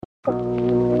What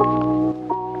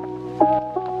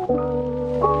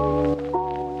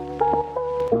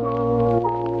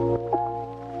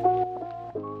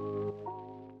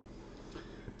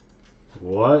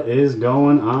is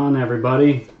going on,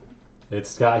 everybody? It's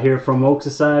Scott here from Woke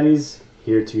Societies,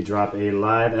 here to drop a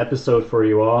live episode for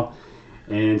you all.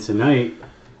 And tonight,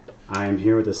 I am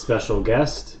here with a special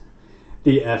guest,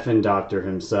 the effing doctor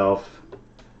himself.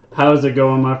 How's it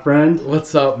going, my friend?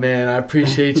 What's up, man? I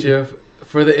appreciate you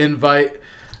for the invite.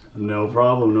 No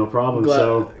problem, no problem.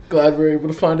 Glad we're able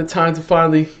to find the time to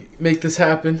finally make this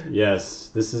happen. Yes,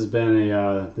 this has been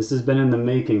in the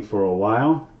making for a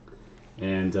while,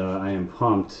 and I am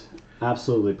pumped,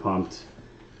 absolutely pumped,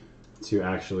 to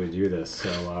actually do this.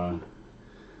 So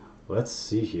let's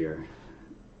see here.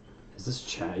 Is this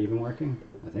chat even working?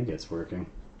 I think it's working.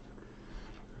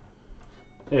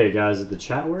 Hey guys, is the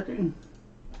chat working?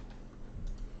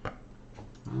 I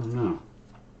don't know.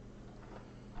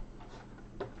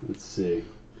 Let's see.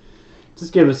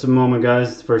 Just give us a moment, guys.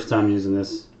 It's the first time using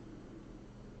this.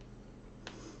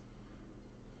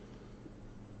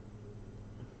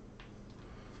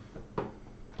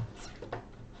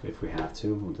 If we have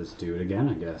to, we'll just do it again,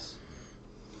 I guess.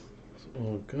 It's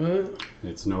all good.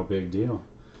 It's no big deal.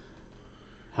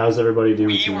 How's everybody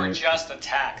doing tonight? We were just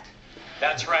attacked.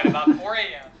 That's right, about 4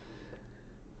 a.m.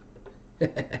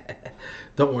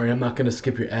 Don't worry, I'm not going to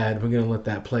skip your ad. We're going to let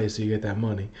that play so you get that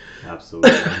money.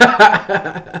 Absolutely.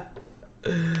 But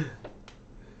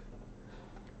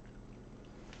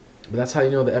that's how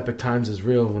you know the Epic Times is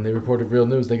real. When they reported real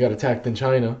news, they got attacked in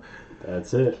China.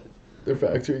 That's it. Their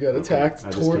factory got attacked, I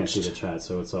torched. just can't see the chat,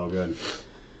 so it's all good.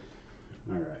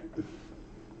 All right.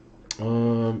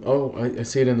 I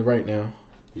see it in the right now.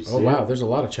 You see Oh, wow, it? there's a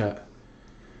lot of chat.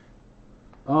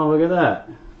 Oh, look at that.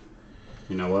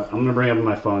 You know what? I'm going to bring up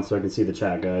my phone so I can see the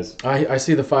chat, guys. I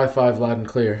see the 5-5 loud and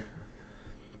clear.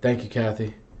 Thank you,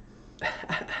 Kathy.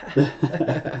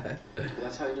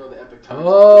 That's how you know the Epic Times.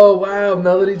 Oh, wow,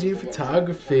 Melody G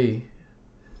Photography.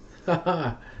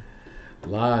 Live.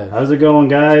 How's it going,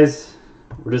 guys?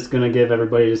 We're just going to give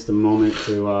everybody just a moment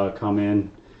to come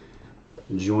in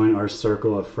and join our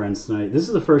circle of friends tonight. This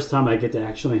is the first time I get to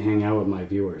actually hang out with my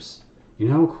viewers. You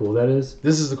know how cool that is?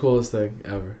 This is the coolest thing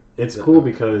ever. It's cool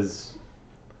because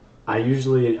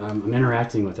I'm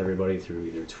interacting with everybody through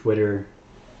either Twitter,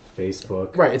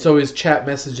 Facebook. Right, it's always chat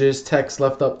messages, text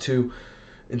left up to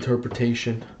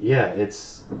interpretation. Yeah,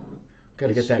 it's Got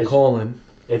to get that call in.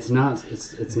 it's not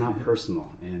personal,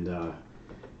 and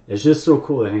it's just so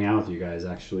cool to hang out with you guys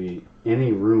actually in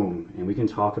a room, and we can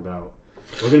talk about.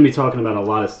 We're going to be talking about a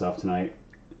lot of stuff tonight,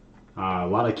 a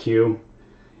lot of Q,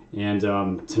 and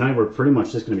tonight we're pretty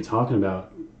much just going to be talking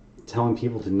about telling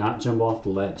people to not jump off the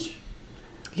ledge.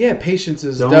 Yeah, patience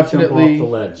is Don't definitely jump off the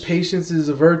ledge. Patience is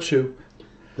a virtue.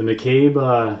 The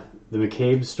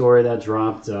McCabe story that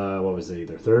dropped, what was it,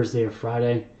 either Thursday or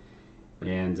Friday,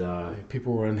 and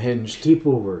People were unhinged.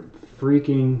 people were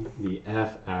freaking the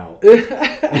F out. They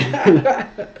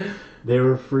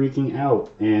were freaking out,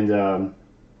 and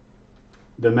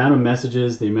the amount of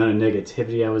messages, the amount of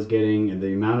negativity I was getting, and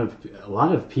a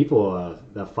lot of people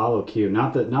that follow Q,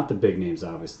 not the big names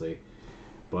obviously,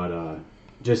 but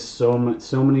just so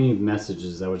many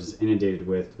messages I was just inundated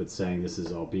with saying this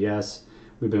is all BS.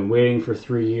 We've been waiting for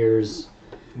 3 years.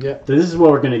 Yep. So this is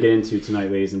what we're going to get into tonight,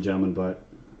 ladies and gentlemen. But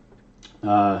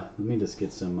let me just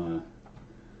get some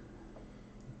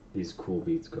these cool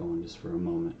beats going just for a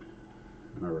moment.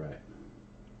 All right.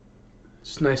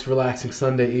 Just nice, relaxing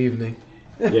Sunday evening.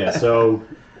 Yeah. So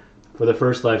for the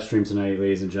first live stream tonight,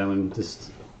 ladies and gentlemen, just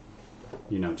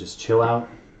chill out.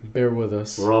 Bear with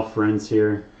us. We're all friends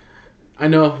here. I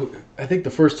know. I think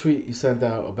the first tweet you sent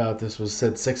out about this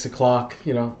said 6 o'clock.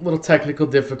 Little technical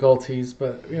difficulties,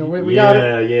 but we got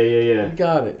it. Yeah. We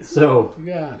got it. So We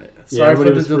got it. yeah, Sorry for everybody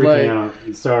the was delay. freaking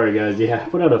out. Sorry, guys. Yeah, I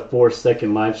put out a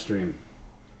 4-second live stream,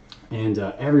 and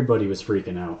everybody was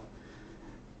freaking out,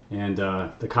 and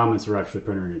the comments were actually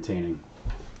pretty entertaining.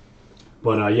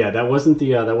 But yeah, that wasn't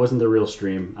the real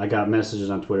stream. I got messages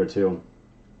on Twitter too.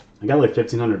 I got like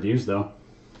 1,500 views though.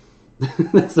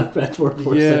 That's not bad for a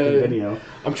 4-second video.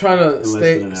 I'm trying to In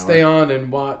less than an stay hour. on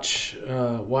and watch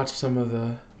some of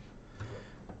the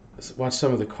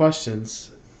questions.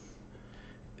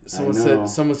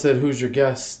 Someone said, "Who's your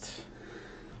guest?"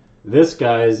 This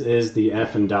guy's is the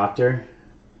effing doctor,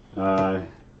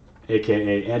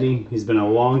 aka Eddie. He's been a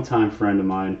long-time friend of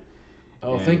mine.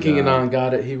 Oh, And, Thinking Anon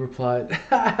got it. He replied.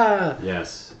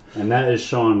 Yes, and that is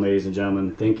Sean, ladies and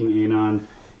gentlemen. Thinking Anon.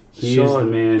 He is Sean,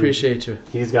 the man. appreciate you.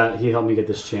 He helped me get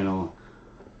this channel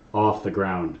off the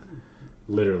ground,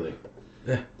 literally.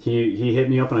 Yeah. He hit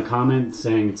me up in a comment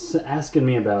asking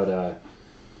me about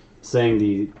saying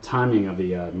the timing of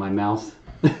the my mouth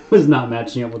was not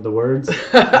matching up with the words, and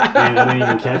I didn't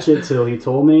even catch it till he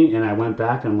told me, and I went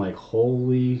back and I'm like,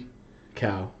 holy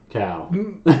cow.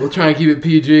 We'll try and keep it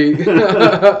PG.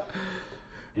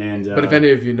 And but if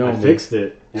any of you know I me, fixed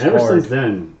it, and ever since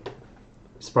then,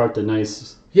 sparked a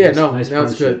nice nice now it's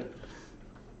friendship.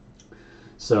 good.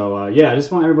 So I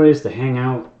just want everybody just to hang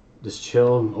out, just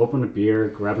chill, open a beer,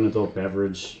 grab an adult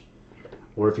beverage,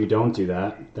 or if you don't do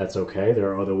that, that's okay. There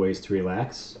are other ways to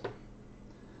relax.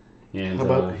 And how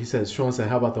about Sean said,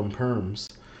 how about them perms?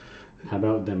 How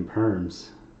about them perms?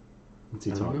 What's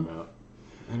he talking about?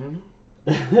 I don't know.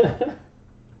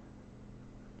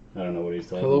 I don't know what he's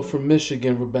talking Hello about. from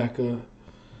Michigan, Rebecca.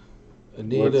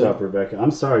 Anita. What's up, Rebecca?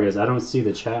 I'm sorry, guys. I don't see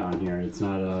the chat on here. It's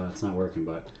not working,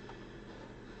 but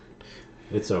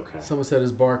it's okay. Someone said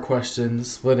his bar question,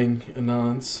 splitting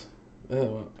anons.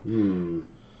 Oh, well.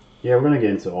 Yeah, we're gonna get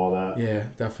into all that. Yeah,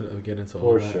 definitely get into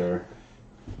all that. For sure.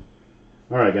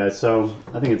 All right, guys. So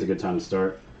I think it's a good time to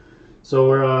start. So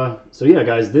we're yeah,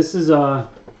 guys. This is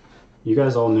you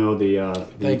guys all know the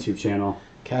YouTube channel.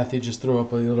 Kathy just threw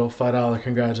up a little $5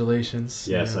 congratulations.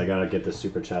 Yes, yeah. I gotta get the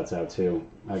super chats out too.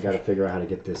 I gotta figure out how to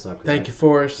get this up. Thank you,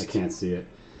 Forrest. I can't see it.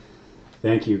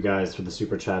 Thank you guys for the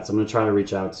super chats. I'm gonna try to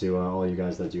reach out to all you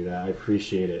guys that do that. I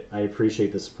appreciate it. I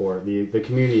appreciate the support. The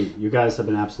community. You guys have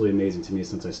been absolutely amazing to me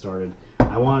since I started.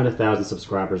 I wanted 1,000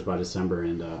 subscribers by December,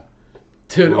 and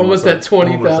dude, almost at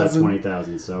 20,000. Almost at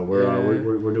 20,000. So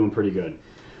we're doing pretty good.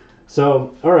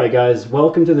 So all right, guys,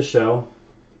 welcome to the show.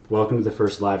 Welcome to the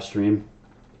first live stream.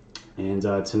 And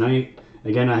tonight,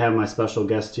 again, I have my special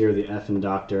guest here, the Effin'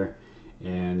 Doctor,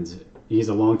 and he's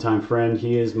a longtime friend.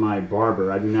 He is my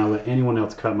barber. I do not let anyone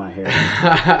else cut my hair.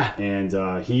 And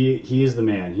he is the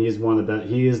man. He is one of the best.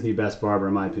 He is the best barber,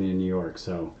 in my opinion, in New York.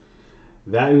 So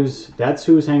that's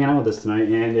who's hanging out with us tonight.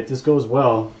 And if this goes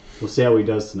well, we'll see how he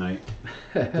does tonight.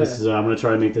 This is I'm gonna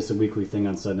try to make this a weekly thing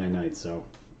on Sunday night. So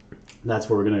that's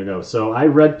where we're gonna go. So I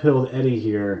red-pilled Eddie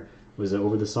here. Was it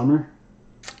over the summer?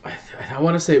 I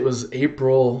want to say it was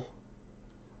April.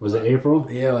 Was it April?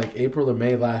 Yeah, like April or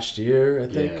May last year, I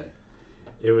think. Yeah.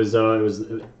 It was.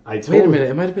 I told. Wait a minute,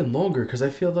 it might have been longer because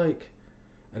I feel like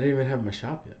I didn't even have my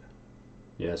shop yet.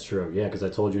 Yeah, it's true. Yeah, because I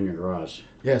told you in your garage.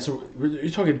 Yeah, so you're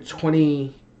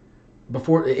talking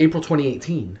before April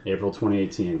 2018. April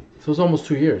 2018. So it was almost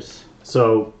 2 years.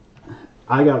 So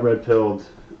I got red-pilled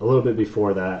a little bit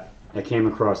before that. I came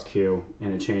across Q,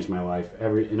 and it changed my life.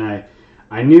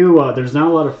 I knew there's not a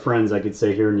lot of friends I could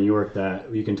say here in New York that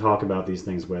you can talk about these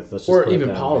things with. Let's just or put it even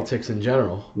that politics way. in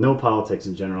general. No politics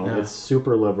in general. Yeah. It's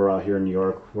super liberal out here in New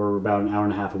York. We're about an hour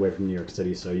and a half away from New York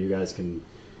City, so you guys can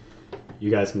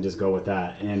just go with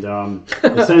that. And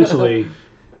essentially,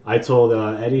 I told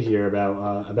Eddie here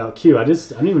about Q. I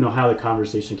don't even know how the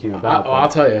conversation came about. I'll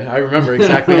tell you. I remember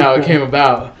exactly how it came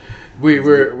about. We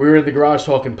were in the garage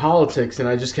talking politics, and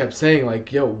I just kept saying,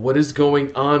 like, yo, what is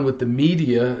going on with the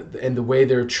media and the way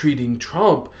they're treating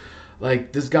Trump?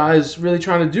 Like, this guy's really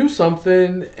trying to do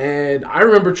something, and I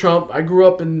remember Trump. I grew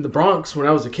up in the Bronx when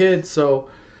I was a kid,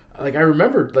 so, like, I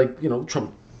remembered, like, you know,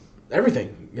 Trump,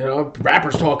 everything, you know,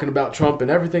 rappers talking about Trump and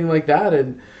everything like that,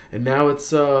 and now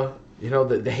it's, you know,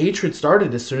 the hatred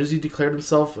started as soon as he declared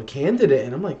himself a candidate.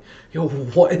 And I'm like, yo,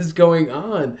 what is going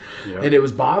on? Yeah. And it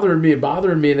was bothering me. And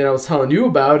then I was telling you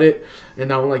about it. And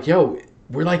now I'm like, yo,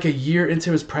 we're like a year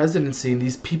into his presidency. And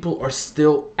these people are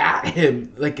still at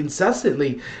him, like,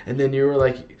 incessantly. And then you were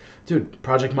like, dude,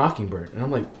 Project Mockingbird. And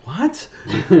I'm like, what?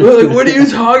 Like, what are you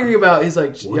talking about? He's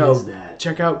like, yo,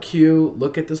 check out Q.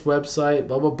 Look at this website,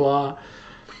 blah, blah, blah.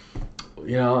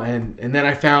 You know, and then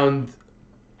I found...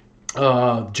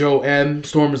 Joe M.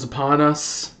 Storm is Upon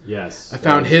Us. Yes. I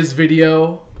found his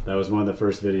video. That was one of the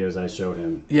first videos I showed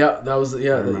him. Yeah, that was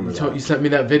you sent me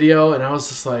that video, and I was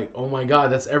just like, oh my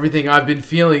god, that's everything I've been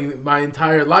feeling my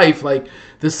entire life. Like,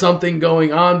 there's something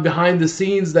going on behind the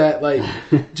scenes that, like,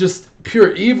 just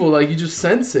pure evil. Like, you just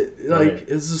sense it. Like, right.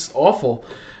 It's just awful.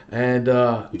 And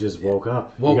you just woke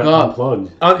up. You got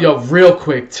unplugged. Yo, real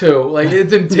quick too. Like, it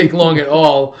didn't take long at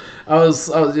all. I was,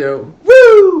 you know,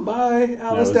 woo, bye,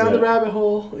 Alice down the rabbit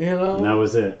hole. You know. And that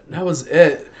was it. That was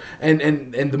it. And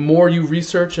the more you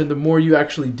research and the more you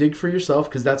actually dig for yourself,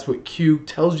 because that's what Q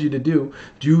tells you to do.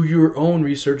 Do your own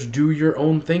research. Do your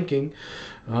own thinking.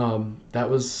 That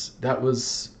was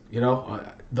you know,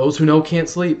 those who know can't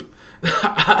sleep.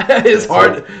 It's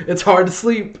hard to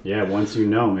sleep. Yeah, once you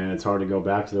know, man, it's hard to go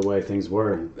back to the way things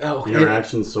were.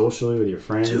 Interactions socially with your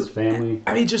friends, family.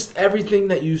 I mean, just everything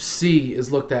that you see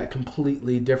is looked at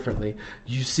completely differently.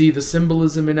 You see the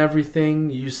symbolism in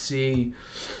everything. You see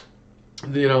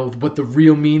what the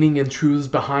real meaning and truths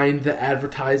behind the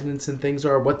advertisements and things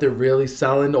are, what they're really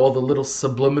selling, all the little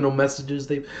subliminal messages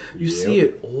you see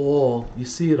it all. You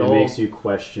see it all. It makes you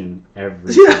question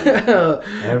everything. Yeah.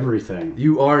 Everything.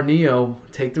 You are Neo.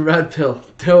 Take the red pill.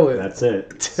 Do it. That's it.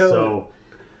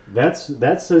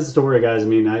 That's his story, guys. I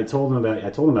mean, I told him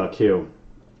about Q,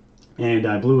 and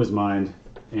I blew his mind.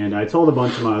 And I told a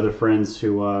bunch of my other friends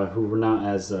who were not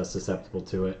as susceptible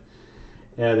to it.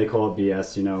 Yeah, they call it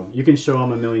BS. You can show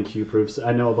them a million Q proofs.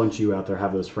 I know a bunch of you out there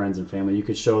have those friends and family. You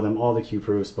could show them all the Q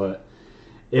proofs, but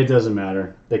it doesn't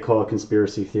matter. They call it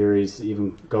conspiracy theories.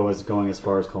 Even going as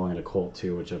far as calling it a cult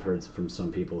too, which I've heard from some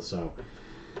people. So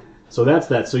that's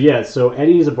that. So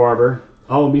Eddie's a barber.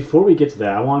 Oh, and before we get to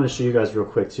that, I wanted to show you guys real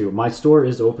quick too. My store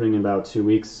is opening in about 2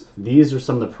 weeks. These are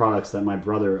some of the products that my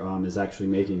brother is actually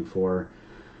making for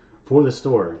the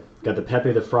store. Got the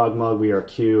Pepe the Frog mug. We are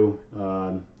Q.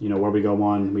 Where we go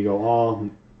one, we go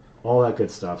all that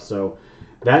good stuff. So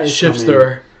that is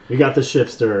Shipster. We got the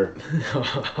Shipster.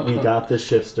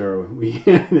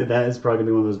 That is probably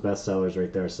gonna be one of those best sellers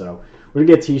right there. So we're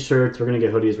gonna get T-shirts. We're gonna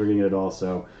get hoodies. We're gonna get it all.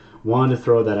 So wanted to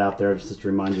throw that out there just to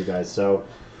remind you guys. So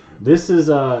this is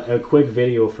a quick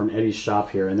video from Eddie's shop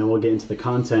here, and then we'll get into the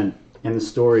content and the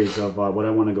stories of what I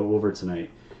want to go over tonight.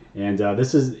 And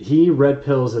he red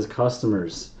pills his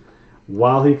customers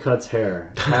while he cuts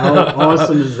hair. How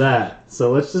awesome is that?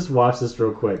 So let's just watch this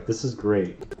real quick. This is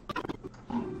great.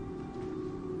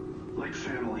 Like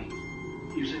family,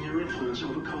 using their influence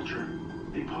over culture,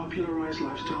 they popularized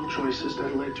lifestyle choices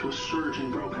that led to a surge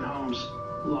in broken homes,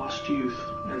 lost youth,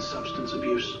 and substance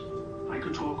abuse. I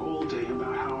could talk all day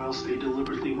about how else they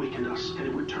deliberately weakened us, and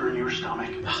it would turn your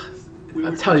stomach.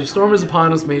 I tell you, Storm is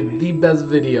Upon Us made the best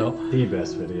video. The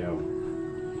best video.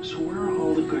 So where are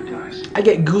all the good guys? I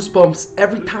get goosebumps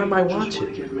every time I watch Just it.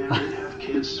 wanna get married, have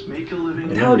kids, make a living.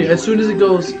 I'm telling you, as soon as it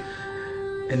goes,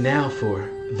 and now for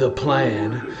the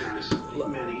plan. Good guys,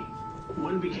 many.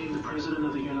 One became the president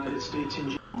of the United States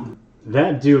in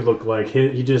That dude looked like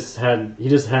he just had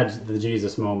the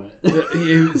Jesus moment.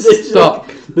 He was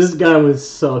stuck. This guy was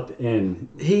sucked in.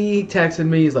 He texted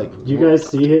me. He's like, You guys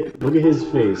see it? Look at his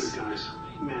face. guys,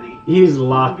 many. He's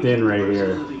locked in right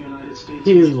here.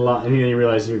 He's locked, and he didn't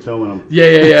realize you were filming him.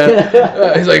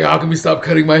 Yeah. He's like, how can we stop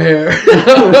cutting my hair?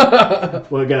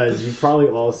 Well, guys, you've probably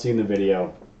all seen the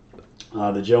video,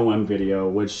 the Joe M video.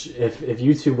 Which, if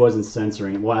YouTube wasn't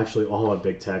censoring, well, actually, all of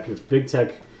Big Tech. If Big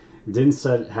Tech didn't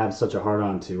have such a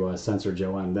hard-on to censor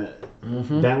Joe M,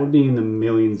 that would be in the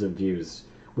millions of views.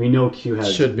 We know Q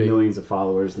has millions of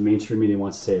followers. The mainstream media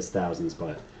wants to say it's thousands,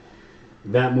 but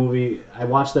that movie, I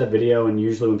watched that video, and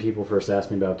usually when people first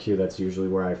ask me about Q, that's usually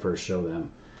where I first show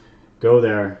them. Go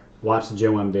there, watch the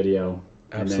Joe M video,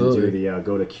 and then do the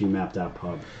go to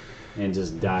qmap.pub and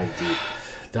just dive deep.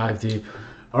 Dive deep.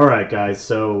 All right, guys,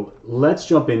 so let's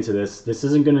jump into this. This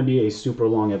isn't going to be a super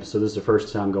long episode. This is the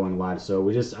first time going live, so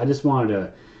I just wanted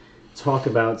to talk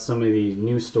about some of the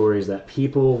news stories that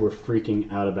people were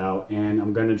freaking out about, and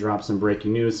I'm going to drop some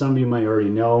breaking news. Some of you might already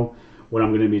know what I'm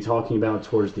going to be talking about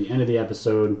towards the end of the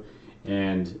episode,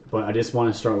 but I just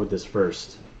want to start with this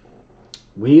first.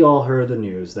 We all heard the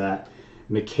news that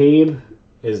McCabe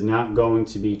is not going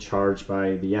to be charged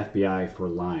by the FBI for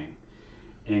lying,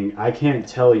 and I can't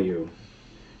tell you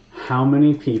how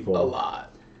many people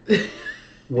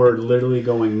were literally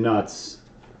going nuts,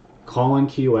 calling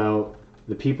Q out,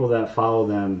 the people that follow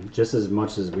them just as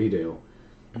much as we do,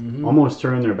 almost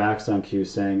turning their backs on Q,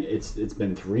 saying it's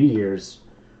been 3 years.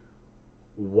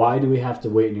 Why do we have to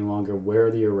wait any longer? Where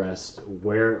are the arrests?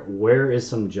 Where is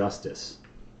some justice?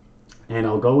 And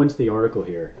I'll go into the article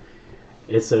here.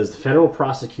 It says federal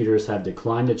prosecutors have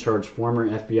declined to charge former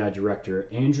FBI Director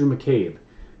Andrew McCabe,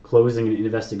 closing an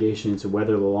investigation into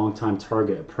whether the longtime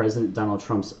target of President Donald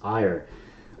Trump's ire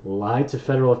lied to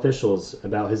federal officials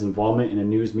about his involvement in a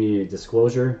news media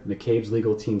disclosure, McCabe's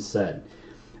legal team said.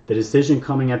 The decision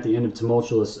coming at the end of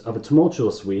a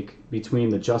tumultuous week between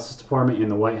the Justice Department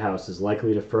and the White House is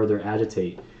likely to further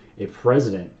agitate a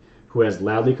president who has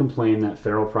loudly complained that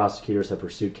federal prosecutors have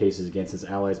pursued cases against his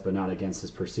allies but not against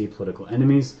his perceived political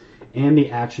enemies, and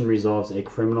the action resolves a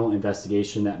criminal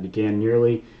investigation that began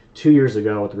nearly 2 years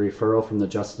ago with a referral from the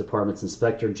Justice Department's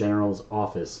Inspector General's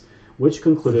office, which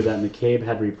concluded that McCabe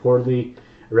had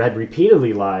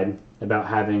repeatedly lied about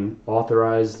having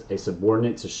authorized a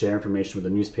subordinate to share information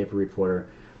with a newspaper reporter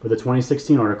for the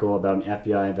 2016 article about an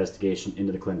FBI investigation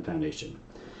into the Clinton Foundation.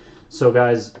 So,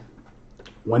 guys,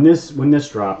 when this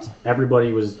dropped,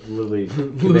 everybody was literally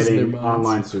committing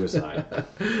online suicide.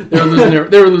 They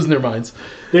were losing their minds.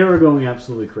 They were going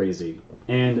absolutely crazy.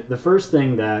 And the first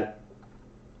thing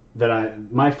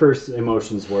my first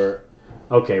emotions were,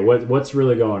 okay, what's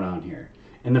really going on here?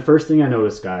 And the first thing I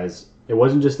noticed, guys, it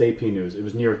wasn't just AP News. It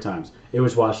was New York Times. It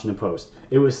was Washington Post.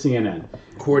 It was CNN.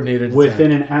 Coordinated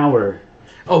Within attack. an hour.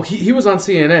 Oh, he was on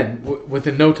CNN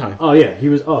within no time. Oh yeah, he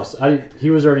was.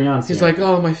 He was already on CNN. He's like,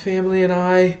 oh, my family and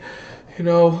I,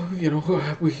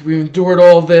 we endured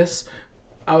all this.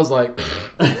 I was like,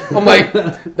 I'm like,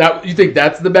 that. You think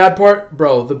that's the bad part,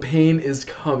 bro? The pain is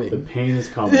coming. The pain is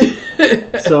coming.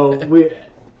 So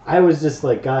I was just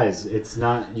like, guys, it's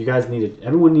not. You guys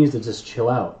everyone needs to just chill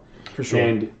out. For sure.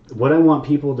 And what I want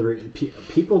people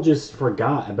people just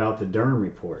forgot about the Durham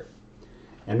report,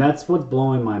 and that's what's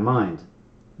blowing my mind.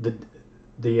 The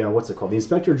what's it called? The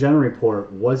Inspector General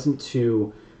report wasn't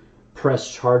to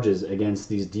press charges against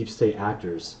these deep state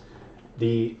actors.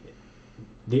 The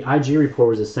IG report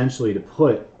was essentially to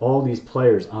put all these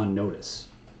players on notice,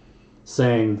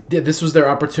 saying, yeah, this was their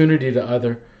opportunity to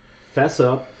either fess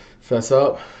up,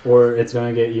 or it's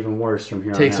going to get even worse from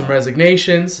here on out. Take some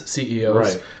resignations,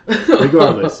 CEOs. Right.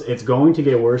 Regardless, it's going to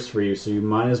get worse for you, so you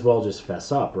might as well just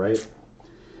fess up, right?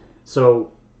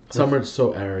 So some are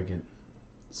so arrogant.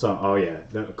 So, oh yeah,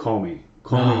 Comey.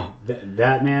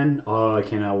 That man. Oh, I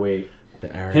cannot wait.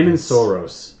 The arrogance. Him and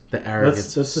Soros. The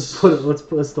arrogance. Let's just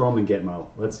let's throw him in Gitmo.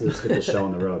 Let's get the show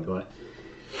on the road.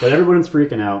 But everyone's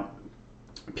freaking out.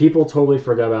 People totally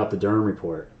forgot about the Durham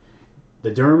report.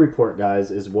 The Durham report,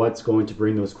 guys, is what's going to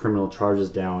bring those criminal charges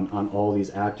down on all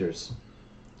these actors.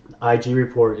 The IG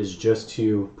report is just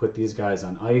to put these guys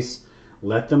on ice,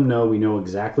 let them know we know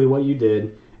exactly what you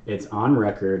did. It's on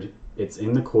record. It's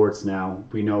in the courts now.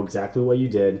 We know exactly what you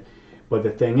did. But the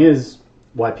thing is,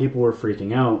 why people were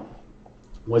freaking out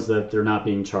was that they're not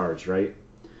being charged, right?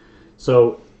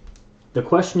 So the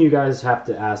question you guys have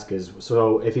to ask is,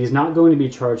 so if he's not going to be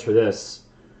charged for this,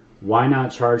 why not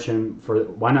charge him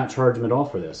at all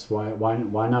for this?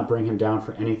 Why not bring him down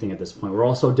for anything at this point? We're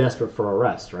all so desperate for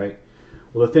arrest, right?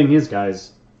 Well, the thing is,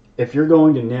 guys, if you're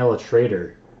going to nail a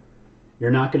traitor,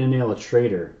 you're not going to nail a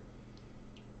traitor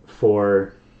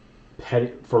for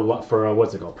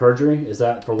what's it called? Perjury? Is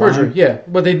that for perjury? lying? Yeah,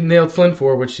 but they nailed Flynn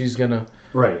for, which he's gonna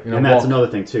right. And that's another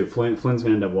thing too. Flynn's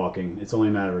gonna end up walking. It's only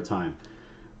a matter of time.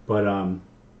 But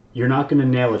you're not gonna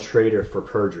nail a traitor for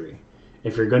perjury.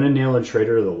 If you're gonna nail a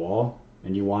traitor to the wall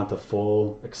and you want the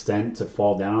full extent to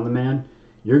fall down on the man,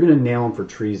 you're gonna nail him for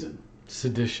treason.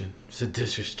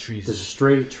 Seditious treason. The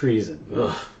straight treason.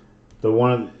 Ugh. The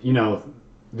one,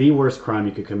 the worst crime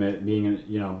you could commit, being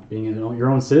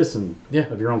your own citizen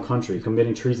of your own country,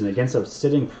 committing treason against a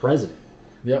sitting president.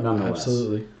 Yep, nonetheless.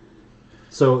 Absolutely.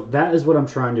 So that is what I'm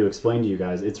trying to explain to you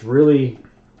guys. It's really,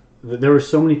 there were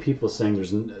so many people saying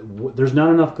there's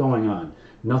not enough going on.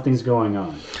 Nothing's going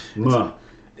on.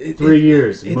 3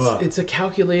 years. It's a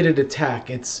calculated attack.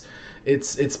 It's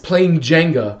playing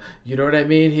Jenga. You know what I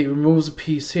mean? He removes a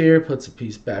piece here, puts a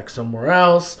piece back somewhere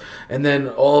else, and then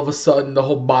all of a sudden the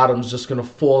whole bottom's just gonna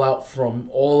fall out from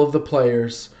all of the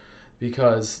players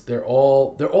because they're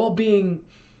all being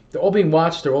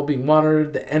watched, they're all being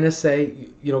monitored. The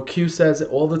NSA, Q says it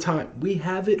all the time. We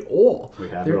have it all. We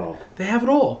have it all. They have it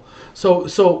all. So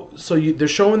they're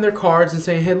showing their cards and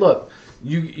saying, hey, look.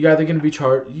 You're either going to be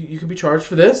charged. You could be charged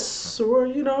for this, or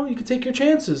you could take your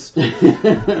chances.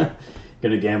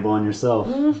 Gonna gamble on yourself.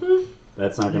 Mm-hmm.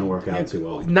 That's not going to work out too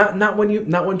well. Not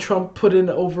when Trump put in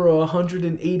over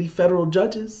 180 federal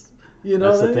judges.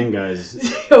 That's the thing, guys.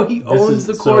 He owns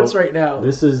the courts right now.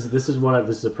 This is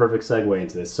a perfect segue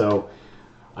into this. So,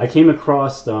 I came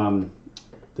across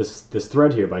this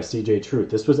thread here by CJ Truth.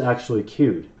 This was actually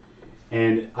queued.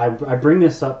 And I bring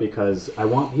this up because I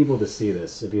want people to see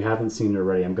this. If you haven't seen it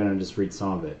already, I'm going to just read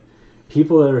some of it.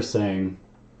 People that are saying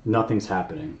nothing's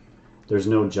happening. There's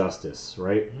no justice,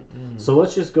 right? Mm-hmm. So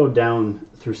let's just go down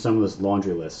through some of this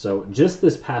laundry list. So just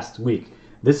this past week,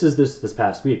 this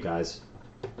past week, guys.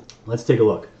 Let's take a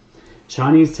look.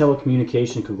 Chinese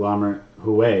telecommunication conglomerate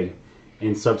Huawei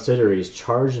and subsidiaries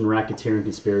charged in racketeering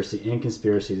conspiracy and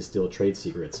conspiracy to steal trade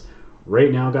secrets.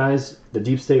 Right now, guys, the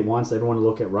deep state wants everyone to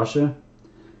look at Russia.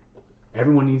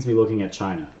 Everyone needs to be looking at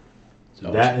China.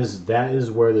 That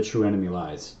is where the true enemy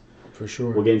lies. For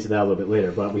sure. We'll get into that a little bit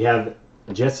later. But we have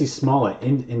Jesse Smollett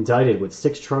indicted with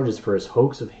 6 charges for his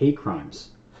hoax of hate crimes.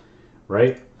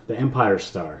 Right? The Empire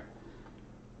Star.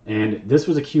 And this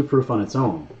was a Q proof on its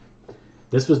own.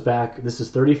 This is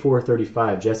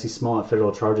 3435. Jesse Smollett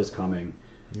federal charges coming.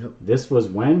 Yep. This was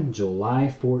when?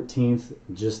 July 14th,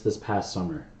 just this past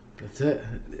summer. That's it.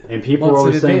 And people are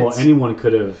always saying, well, anyone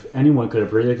could have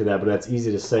predicted that, but that's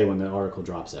easy to say when the article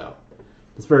drops out.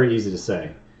 It's very easy to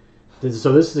say.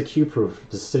 So this is a Q proof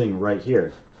just sitting right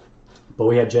here. But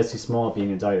we had Jesse Smollett being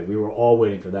indicted. We were all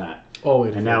waiting for that. All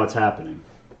waiting. And now it's happening.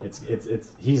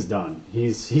 He's done.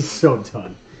 He's so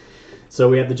done. So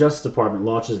we have the Justice Department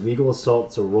launches legal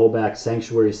assault to roll back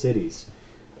sanctuary cities.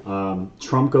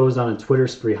 Trump goes on a Twitter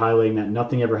spree highlighting that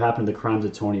nothing ever happened to the crimes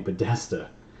of Tony Podesta.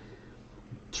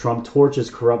 Trump torches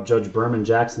corrupt Judge Berman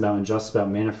Jackson about injustice about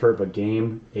Manafort, but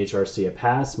game HRC a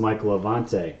pass. Michael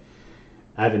Avenatti,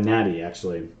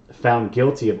 actually, found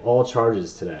guilty of all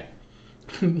charges today.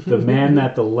 The man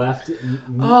that the left...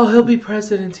 Oh, he'll be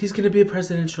president. He's going to be a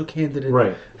presidential candidate.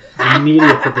 Right. The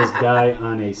media put this guy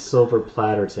on a silver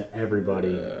platter to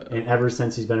everybody. And ever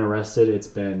since he's been arrested, it's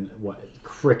been,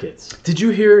 crickets. Did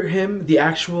you hear him, the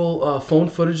actual phone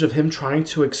footage of him trying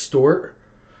to extort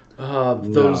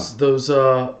those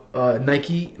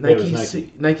Nike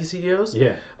CEOs?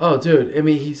 Yeah. Oh, dude. I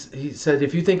mean, he said,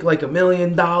 if you think like $1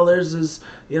 million is,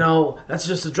 that's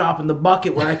just a drop in the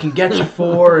bucket what I can get you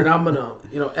for, and I'm gonna,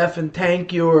 effing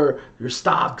tank your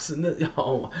stocks and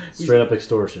straight up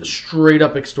extortion. Straight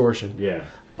up extortion. Yeah.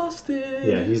 Busted.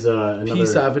 Yeah, he's another.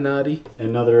 Peace, Avenatti.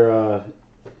 Another.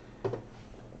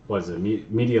 What is it?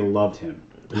 Media loved him.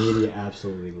 The media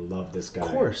absolutely loved this guy.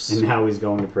 Of course. And now he's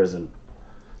going to prison.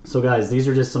 So, guys, these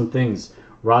are just some things.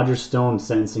 Roger Stone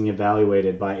sentencing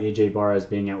evaluated by A.J. Barr as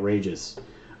being outrageous.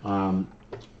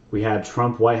 We had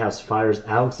Trump White House fires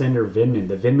Alexander Vindman.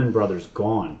 The Vindman brothers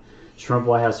gone. Trump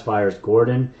White House fires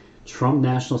Gordon. Trump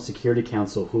National Security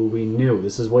Council, who we knew.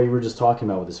 This is what you were just talking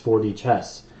about with this 4D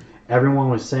chess. Everyone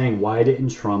was saying, why didn't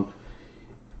Trump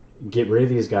get rid of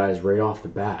these guys right off the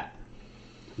bat?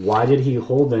 Why did he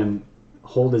hold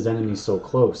his enemies so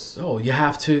close? Oh, you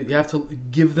have to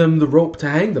give them the rope to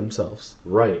hang themselves.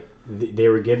 Right. They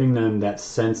were giving them that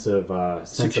sense of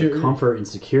comfort and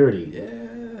security.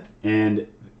 Yeah. And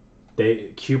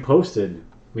Q posted,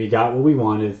 "We got what we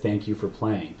wanted. Thank you for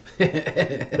playing."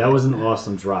 That was an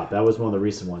awesome drop. That was one of the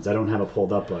recent ones. I don't have it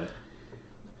pulled up, but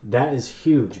that is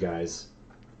huge, guys.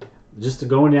 Just to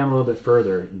going down a little bit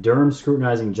further, Durham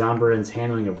scrutinizing John Biden's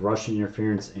handling of Russian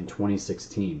interference in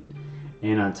 2016.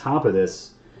 And on top of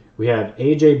this, we have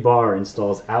A.J. Barr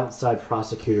installs outside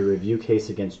prosecutor review case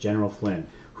against General Flynn,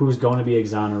 who's going to be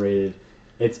exonerated.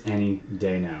 It's any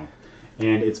day now.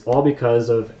 And it's all because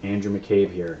of Andrew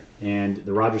McCabe here. And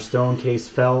the Roger Stone case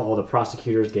fell. All the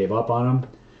prosecutors gave up on him.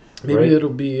 Maybe right? It'll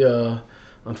be on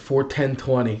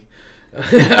 4/10/20.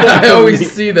 I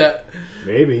always see that.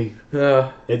 Maybe.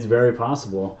 It's very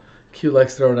possible. Q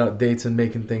likes throwing out dates and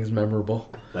making things memorable.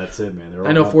 That's it, man.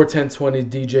 I know 4/10/20,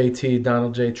 DJT,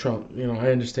 Donald J. Trump.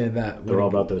 I understand that. They're all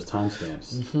about those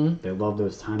timestamps. Mm-hmm. They love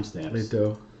those timestamps. They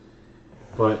do.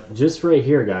 But just right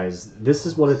here, guys, this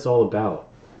is what it's all about.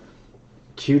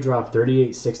 Q dropped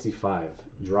 3865.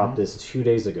 Dropped this 2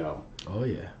 days ago. Oh,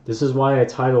 yeah. This is why I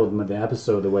titled the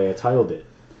episode the way I titled it.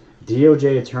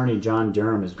 DOJ attorney John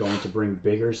Durham is going to bring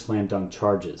bigger slam dunk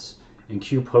charges. And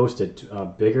Q posted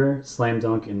bigger slam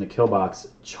dunk in the kill box,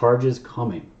 charges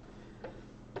coming.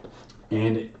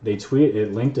 And they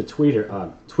linked a tweet here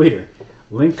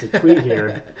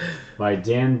by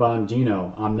Dan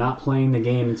Bongino. I'm not playing the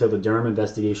game until the Durham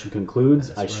investigation concludes.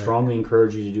 That's I right. strongly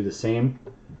encourage you to do the same.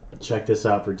 Check this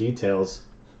out for details.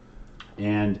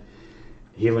 And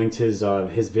he linked his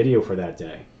video for that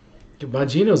day.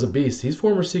 Bongino's a beast. He's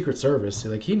former Secret Service.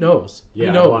 He knows. Yeah,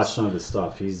 he knows. I watched some of his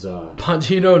stuff. He's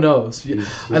Bongino knows. he's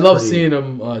I love pretty... seeing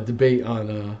him debate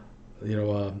on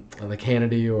on the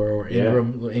Kennedy or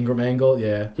Ingram angle.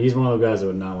 Yeah. He's one of the guys I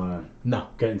would not want to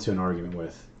get into an argument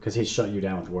with because he'd shut you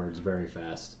down with words very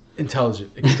fast.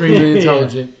 Intelligent, extremely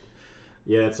intelligent.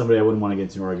 Yeah, it's somebody I wouldn't want to get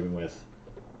into an argument with.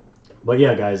 But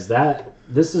yeah, guys,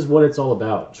 this is what it's all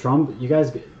about. Trump, you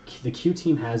guys, the Q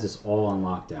team has this all on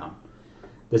lockdown.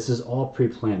 This is all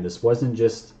pre-planned. This wasn't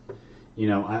just,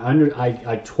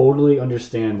 I totally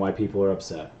understand why people are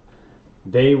upset.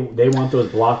 They want those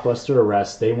blockbuster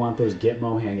arrests. They want those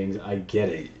Gitmo hangings. I get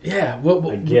it. Yeah,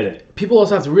 I get it. People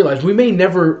also have to realize we may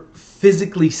never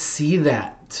physically see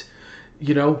that.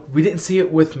 We didn't see it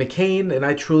with McCain, and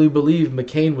I truly believe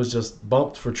McCain was just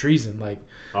bumped for treason.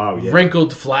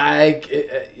 Wrinkled flag.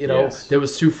 Yes. There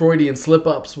was 2 Freudian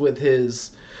slip-ups with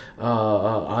his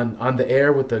on the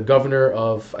air with the governor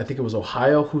of, I think it was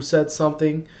Ohio, who said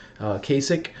something,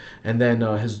 Kasich, and then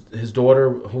his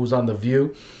daughter, who was on The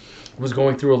View, was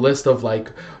going through a list of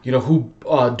who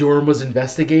Durham was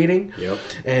investigating. Yep.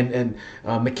 And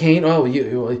McCain,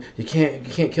 you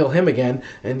can't kill him again.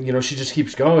 And she just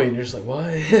keeps going. You're just like,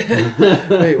 what?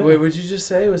 wait, what did you just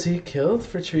say? Was he killed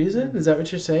for treason? Is that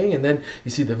what you're saying? And then you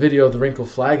see the video of the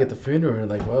wrinkled flag at the funeral, and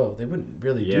like, whoa, they wouldn't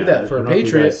really do that for a patriot.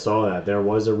 If you guys saw that. There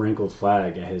was a wrinkled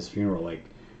flag at his funeral,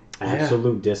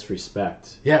 absolute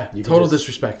disrespect. Yeah, total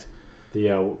disrespect.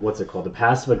 what's it called? The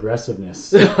passive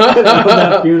aggressiveness of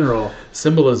that funeral.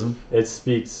 Symbolism. It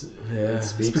speaks. Yeah. It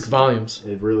speaks volumes.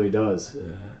 It really does.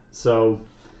 Yeah. So,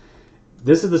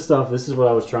 this is the stuff. This is what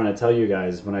I was trying to tell you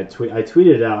guys when I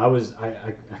tweeted it out.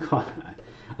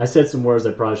 I said some words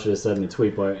I probably should have said in the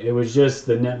tweet, but it was just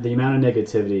the amount of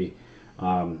negativity.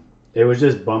 It was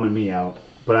just bumming me out.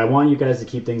 But I want you guys to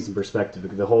keep things in perspective.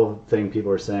 Because the whole thing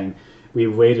people are saying,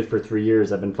 we've waited for 3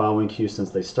 years. I've been following Q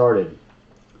since they started.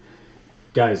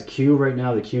 Guys, Q right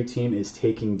now, the Q team is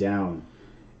taking down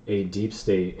a deep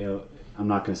state. I'm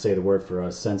not going to say the word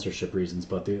for censorship reasons,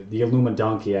 but the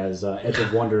Illuminati, as Edge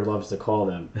of Wonder loves to call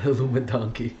them.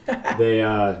 Illuminati.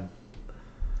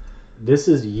 This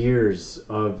is years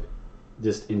of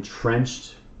just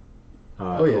entrenched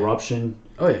corruption.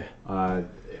 Oh yeah.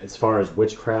 As far as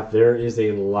witchcraft, there is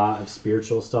a lot of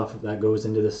spiritual stuff that goes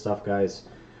into this stuff, guys.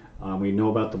 We know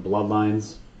about the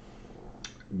bloodlines.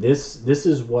 This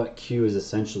is what Q is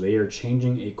essentially. They are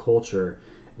changing a culture.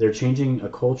 They're changing a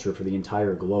culture for the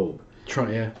entire globe.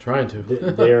 Trying to.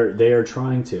 they are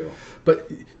trying to.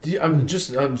 But I'm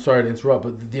sorry to interrupt,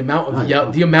 but the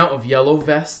amount of yellow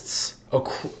vests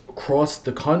across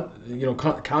the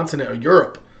continent of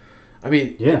Europe. I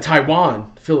mean,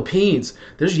 Taiwan, Philippines.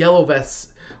 There's yellow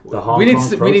vests. We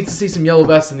need to see some yellow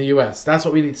vests in the U.S. That's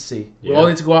what we need to see. Yeah. We all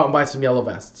need to go out and buy some yellow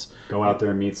vests. Go out there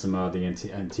and meet some the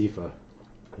Antifa.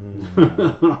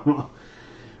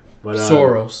 But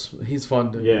Soros, he's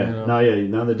fun. None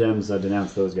of the Dems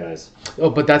denounced those guys.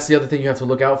 Oh, but that's the other thing you have to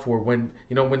look out for. When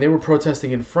they were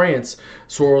protesting in France,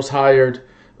 Soros hired,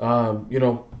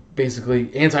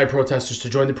 basically anti-protesters to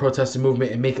join the protesting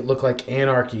movement and make it look like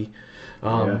anarchy.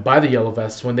 By the Yellow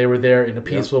Vests when they were there in a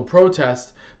peaceful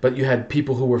protest, but you had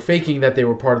people who were faking that they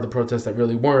were part of the protest that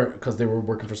really weren't because they were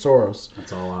working for Soros.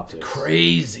 That's all optics. It's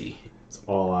crazy. It's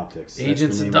all optics.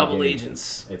 Agents and double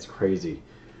agents. It's crazy.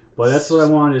 But that's what I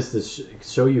wanted is to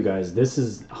show you guys. This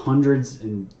is hundreds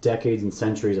and decades and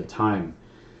centuries of time,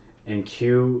 and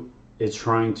Q is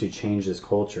trying to change this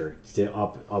culture to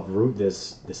uproot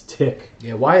this tick.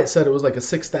 Yeah, Wyatt said it was like a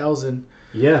 6,000.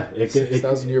 Yeah,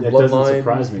 6,000 year bloodline. It doesn't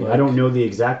surprise me. I don't know the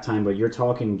exact time, but you're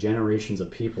talking generations of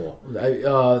people.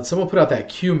 Someone put out that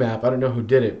Q map. I don't know who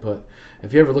did it, but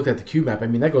if you ever looked at the Q map, I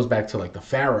mean that goes back to like the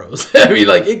pharaohs. I mean,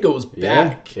 like it goes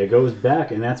back. Yeah, it goes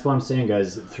back, and that's what I'm saying,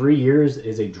 guys. 3 years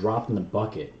is a drop in the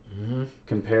bucket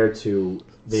compared to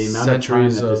the amount of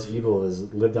time that this evil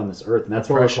has lived on this earth, and that's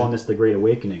why we're calling this the Great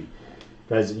Awakening.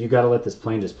 Guys, you got to let this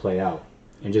plan just play out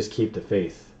and just keep the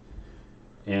faith.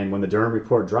 And when the Durham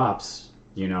report drops,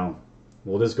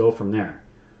 we'll just go from there.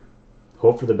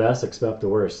 Hope for the best, expect the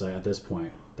worst. At this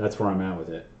point, that's where I'm at with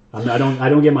it. I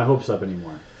don't get my hopes up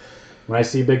anymore. When I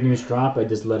see big news drop, I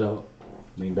just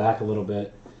lean back a little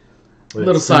bit. A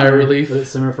little sigh of relief. Let it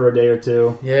simmer for a day or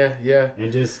two. Yeah.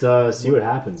 And just see what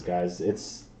happens, guys.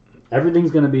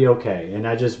 Everything's going to be okay. And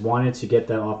I just wanted to get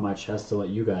that off my chest to let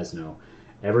you guys know.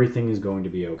 Everything is going to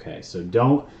be okay. So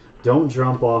don't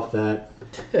jump off don't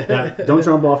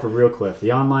jump off a real cliff.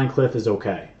 The online cliff is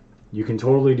okay. You can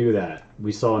totally do that.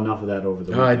 We saw enough of that over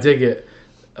the weekend. I dig it.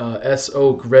 S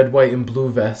Oak, red, white, and blue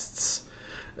vests.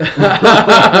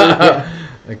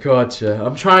 I gotcha.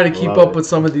 I'm trying to keep up with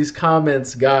some of these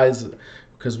comments, guys,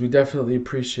 because we definitely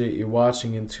appreciate you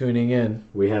watching and tuning in.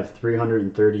 We have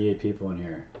 338 people in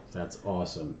here. That's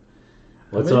awesome.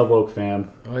 What's up, Woke fam?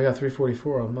 Oh, I got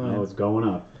 344 on mine. Oh, it's going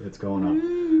up. It's going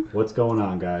up. What's going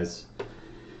on, guys?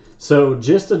 So,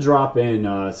 just to drop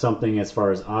in something as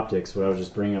far as optics, what I was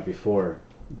just bringing up before.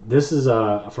 This is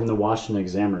from the Washington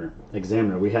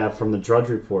Examiner. We have from the Drudge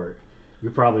Report. You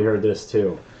probably heard this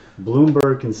too.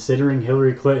 Bloomberg considering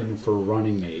Hillary Clinton for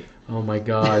running mate. Oh my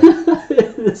God.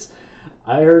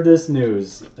 I heard this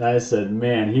news. I said,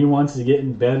 man, he wants to get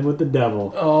in bed with the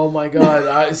devil. Oh my God.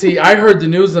 I heard the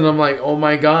news and I'm like, oh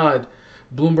my God.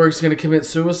 Bloomberg's going to commit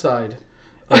suicide.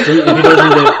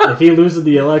 If he loses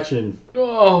the election,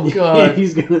 oh God,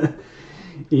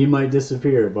 he might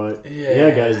disappear. But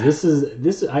yeah, guys,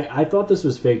 this. I thought this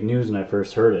was fake news when I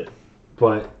first heard it,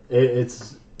 but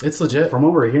it's legit. From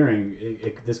what we're hearing,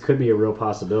 this could be a real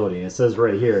possibility. It says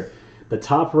right here, the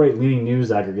top right-leaning news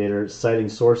aggregator, citing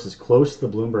sources close to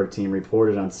the Bloomberg team,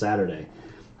 reported on Saturday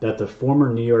that the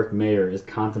former New York mayor is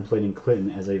contemplating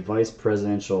Clinton as a vice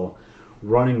presidential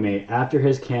running mate after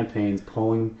his campaign's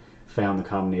polling found the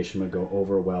combination would go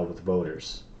over well with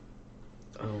voters.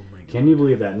 Oh my God. Can you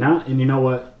believe that? And you know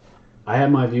what? I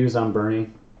have my views on Bernie.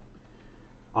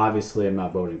 Obviously, I'm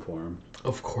not voting for him.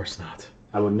 Of course not.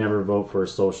 I would never vote for a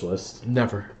socialist.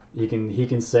 Never. He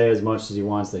can say as much as he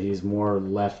wants that he's more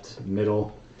left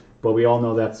middle, but we all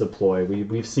know that's a ploy.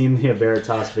 We've seen the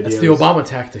Veritas videos. That's the Obama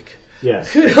tactic.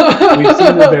 Yes. We've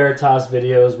seen the Veritas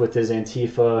videos with his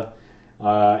Antifa,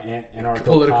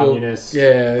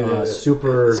 anarcho-communist,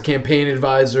 super... His campaign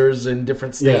advisors in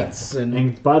different states. Yeah.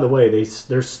 And by the way,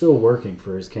 they're still working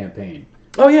for his campaign.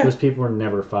 Oh, yeah. Those people were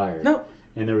never fired. No.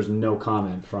 And there was no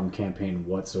comment from campaign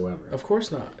whatsoever. Of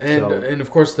course not. And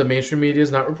of course the mainstream media is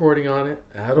not reporting on it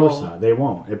at all. Of course not. They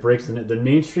won't. It breaks the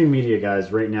mainstream media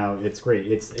guys right now. It's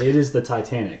great. It is the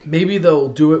Titanic. Maybe they'll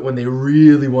do it when they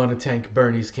really want to tank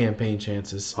Bernie's campaign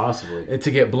chances. Possibly. And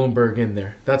to get Bloomberg in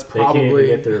there. That's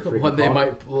probably when they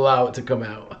might allow it to come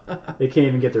out. They can't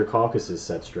even get their caucuses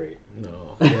set straight.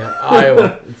 No. Yeah.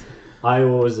 Iowa.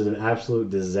 Iowa was an absolute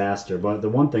disaster. But the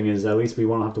one thing is, at least we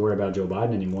won't have to worry about Joe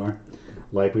Biden anymore.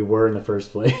 Like we were in the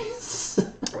first place.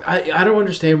 I don't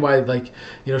understand why,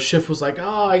 Schiff was like,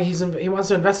 he wants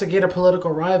to investigate a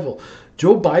political rival.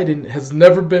 Joe Biden has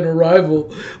never been a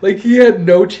rival. Like, he had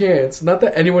no chance. Not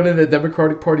that anyone in the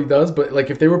Democratic Party does, but,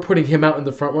 if they were putting him out in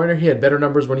the front runner, he had better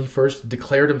numbers when he first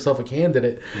declared himself a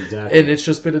candidate. Exactly. And it's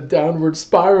just been a downward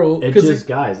spiral. It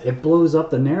blows up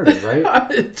the narrative,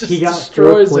 right? It just he got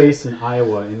destroys fourth place in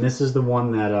Iowa, and this is the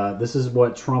one that, this is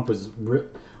what Trump was...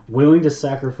 willing to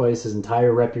sacrifice his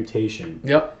entire reputation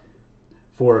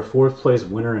for a fourth place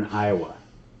winner in Iowa.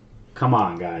 Come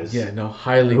on, guys. Yeah, no,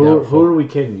 highly doubtful. Who are we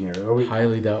kidding here?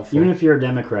 Highly doubtful. Even if you're a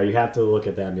Democrat, you have to look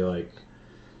at that and be like,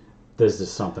 there's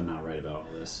just something not right about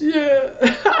all this.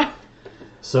 Yeah.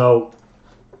 So,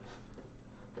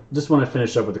 just want to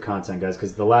finish up with the content, guys,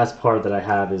 because the last part that I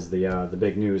have is the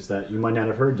big news that you might not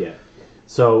have heard yet.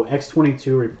 So,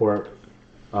 X22 report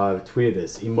tweeted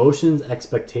this: emotions,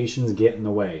 expectations get in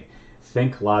the way.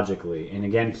 Think logically. And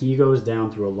again, he goes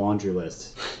down through a laundry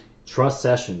list. Trust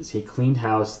Sessions. He cleaned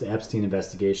house. The Epstein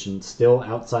investigation still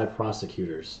outside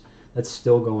prosecutors. That's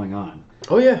still going on.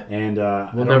 Oh yeah. And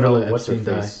we'll never let Epstein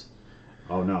die.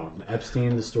 Oh no,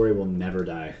 Epstein, the story will never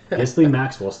die. Ghislaine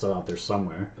Maxwell's still out there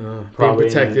somewhere. Probably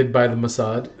being protected by the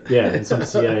Mossad. Yeah, in some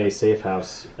CIA safe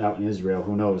house out in Israel.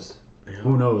 Who knows? Yeah.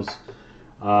 Who knows?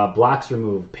 Blocks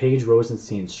removed. Paige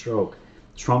Rosenstein stroke.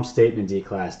 Trump statement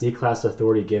declass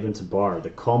authority given to Barr.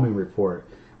 The Comey report.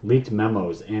 Leaked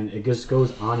memos. And it just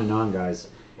goes on, guys.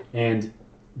 And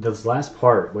this last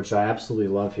part, which I absolutely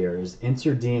love here, is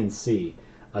Inter DNC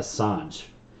Assange.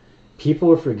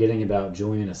 People are forgetting about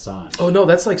Julian Assange. Oh no,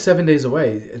 that's like 7 days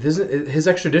away. His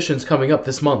extradition's coming up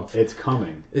this month. It's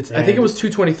coming. I think it was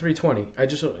 2/23/20. I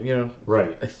just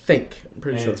right. I think I'm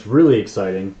pretty sure it's really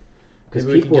exciting.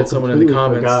 Maybe we can get someone in the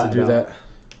comments to do that.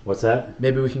 What's that?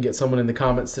 Maybe we can get someone in the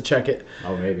comments to check it.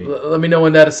 Oh, maybe. Let me know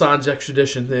when that Assange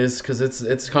extradition is, because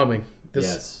it's coming.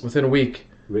 Within a week.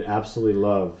 We'd absolutely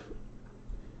love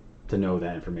to know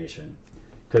that information.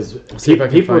 Because see if I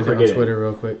can find it on Twitter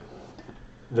real quick.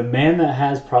 The man that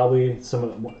has probably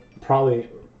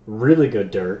really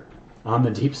good dirt on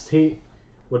the deep state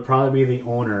would probably be the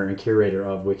owner and curator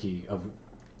of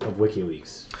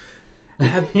WikiLeaks.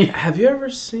 Have you ever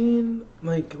seen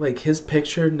like his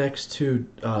picture next to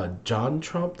John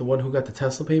Trump, the one who got the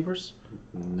Tesla papers?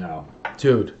 No.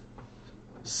 Dude.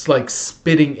 It's like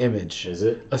spitting image. Is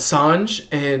it? Assange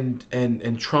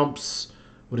and Trump's,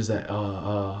 what is that?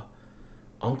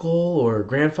 Uncle or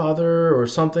grandfather or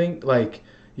something, like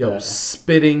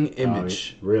spitting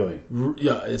image. Really?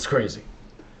 Yeah, it's crazy.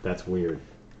 That's weird.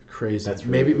 Crazy. That's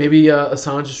really maybe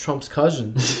Assange is Trump's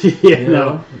cousin. Yeah, you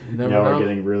know? We're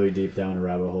getting really deep down a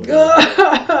rabbit hole.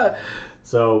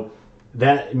 So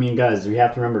guys, we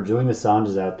have to remember, Julian Assange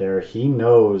is out there. He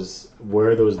knows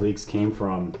where those leaks came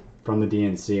from the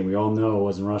DNC, and we all know it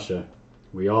wasn't Russia.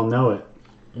 We all know it.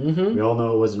 Mm-hmm. We all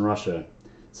know it wasn't Russia.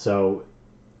 So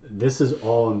this is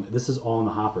all in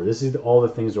the hopper. This is all the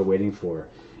things we're waiting for.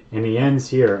 And he ends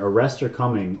here: arrests are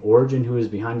coming. Origin, who is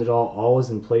behind it all is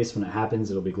in place. When it happens,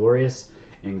 it'll be glorious.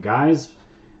 And guys,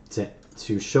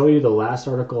 to show you the last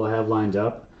article I have lined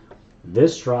up,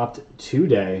 this dropped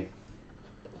today,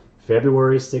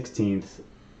 February 16th.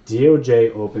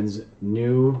 DOJ opens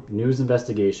new news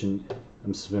investigation.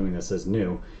 I'm assuming that says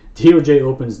new. DOJ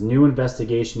opens new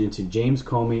investigation into James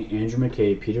Comey, Andrew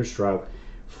McCabe, Peter Strzok,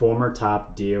 former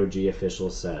top DOJ official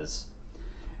says.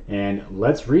 And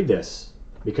let's read this,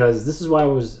 because this is why it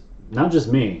was not just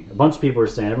me. A bunch of people are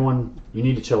saying, everyone, you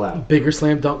need to chill out. Bigger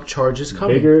slam dunk charges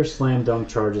coming. Bigger slam dunk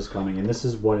charges coming, and this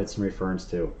is what it's in reference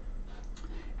to.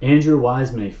 Andrew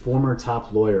Weissmann, a former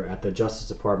top lawyer at the Justice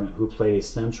Department who played a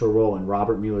central role in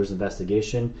Robert Mueller's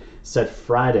investigation, said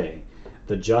Friday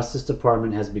the Justice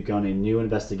Department has begun a new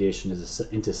investigation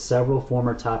into several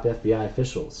former top FBI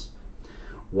officials.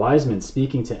 Weissmann,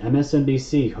 speaking to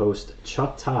MSNBC host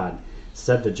Chuck Todd,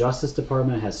 said the Justice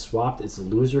Department has swapped its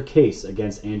loser case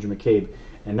against Andrew McCabe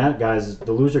And that, guys,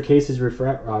 the loser case he's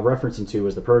referencing to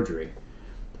was the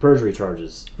perjury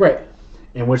charges, Right.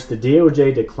 in which the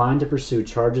DOJ declined to pursue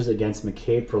charges against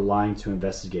McCabe for lying to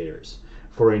investigators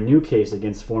for a new case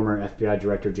against former FBI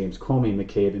Director James Comey,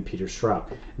 McCabe, and Peter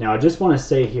Strzok. Now, I just want to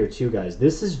say here, too, guys,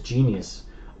 this is genius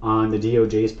on the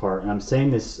DOJ's part, and I'm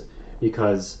saying this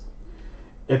because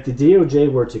if the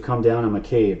DOJ were to come down on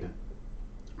McCabe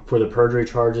for the perjury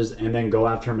charges and then go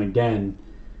after him again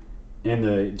in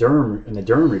the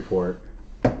Durham report,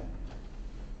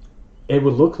 it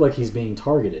would look like he's being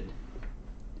targeted.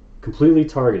 Completely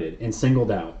targeted and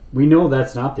singled out. We know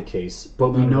that's not the case, but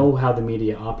we know how the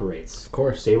media operates. Of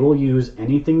course. They will use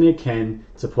anything they can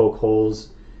to poke holes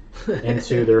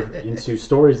into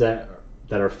stories that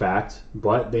are fact,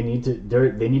 but they need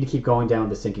to keep going down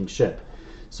the sinking ship.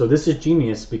 So this is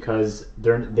genius because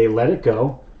they let it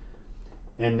go,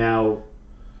 and now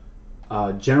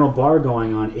General Barr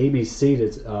going on ABC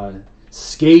to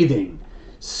scathing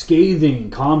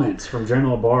comments from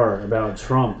General Barr about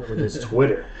Trump with his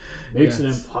Twitter makes it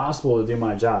impossible to do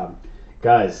my job.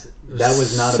 Guys, that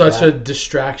was not such a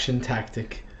distraction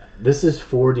tactic. This is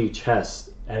 4D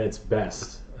chess at its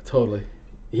best. Totally.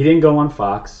 He didn't go on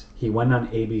Fox. He went on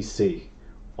ABC.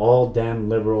 All damn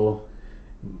liberal,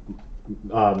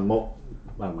 oh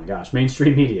my gosh,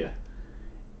 mainstream media.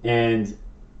 And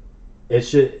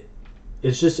it's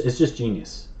just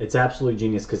genius. It's absolutely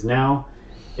genius because now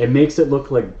it makes it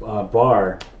look like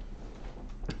Barr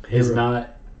is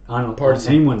not on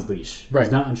anyone's leash. Right.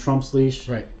 He's not on Trump's leash.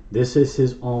 Right. This is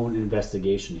his own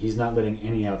investigation. He's not letting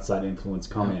any outside influence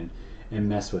come in and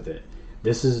mess with it.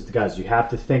 This is, guys, you have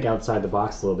to think outside the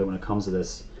box a little bit when it comes to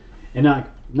this and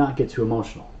not get too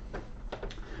emotional.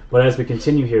 But as we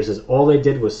continue here, it says, all they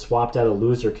did was swapped out a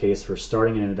loser case for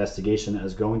starting an investigation that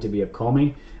is going to be of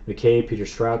Comey, McCabe, Peter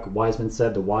Strzok, Wiseman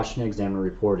said, the Washington Examiner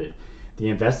reported. The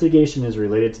investigation is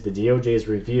related to the DOJ's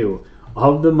review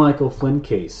of the Michael Flynn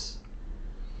case,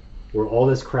 where all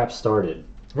this crap started.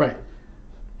 Right.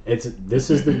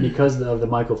 Because of the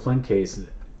Michael Flynn case,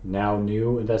 now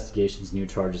new investigations, new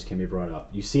charges can be brought up.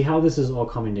 You see how this is all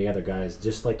coming together, guys,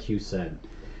 just like Hugh said.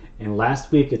 And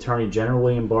last week, Attorney General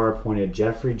William Barr appointed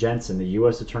Jeffrey Jensen, the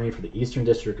U.S. Attorney for the Eastern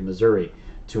District of Missouri,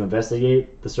 to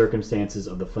investigate the circumstances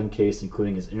of the Flynn case,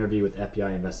 including his interview with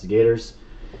FBI investigators.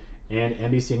 And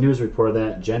NBC News reported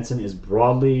that Jensen is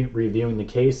broadly reviewing the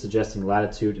case, suggesting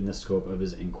latitude in the scope of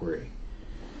his inquiry.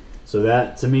 So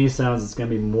that, to me, sounds it's going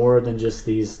to be more than just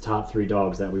these top three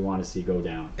dogs that we want to see go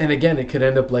down. And again, it could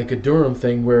end up like a Durham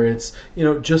thing where it's,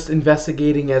 just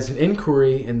investigating as an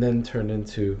inquiry and then turn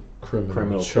into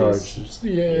criminal charges.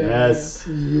 Yeah.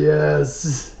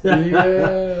 Yes.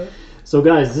 Yeah. So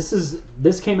guys,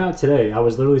 this came out today. I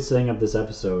was literally setting up this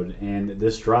episode and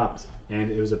this dropped,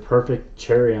 and it was a perfect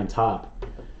cherry on top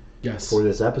for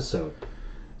this episode.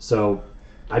 So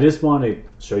I just want to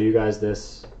show you guys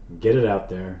this, get it out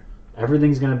there.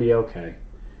 Everything's going to be okay.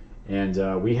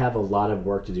 And we have a lot of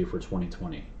work to do for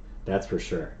 2020. That's for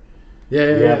sure. We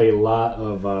have a lot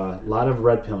of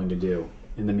red pilling to do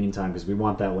in the meantime because we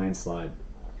want that landslide.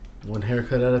 One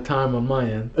haircut at a time on my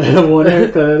end. One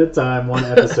haircut at a time, one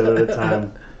episode at a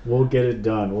time. We'll get it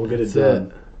done. That's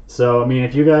it. So, I mean,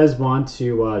 if you guys want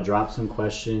to drop some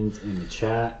questions in the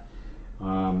chat,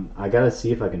 I got to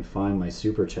see if I can find my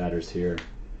super chatters here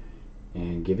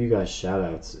and give you guys shout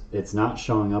outs. It's not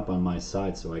showing up on my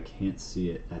side, so I can't see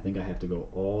it. I think I have to go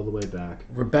all the way back.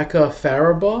 Rebecca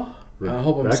Faribaugh? I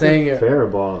hope I'm saying it.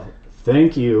 Faribaugh.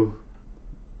 Thank you.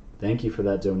 Thank you for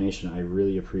that donation. I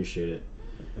really appreciate it.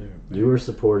 You are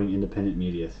supporting independent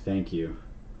media. Thank you.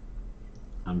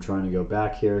 I'm trying to go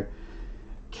back here.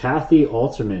 Kathy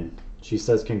Alterman. She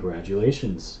says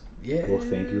congratulations. Yeah. Well,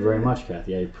 thank you very much,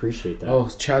 Kathy. I appreciate that. Oh,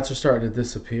 chats are starting to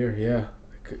disappear. Yeah.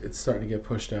 It's starting to get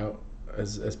pushed out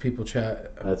as people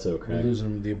chat. That's okay. We're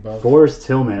losing the above. Forrest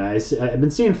Tillman. I've been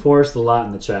seeing Forrest a lot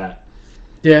in the chat.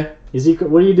 Yeah.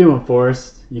 What are you doing,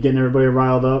 Forrest? You getting everybody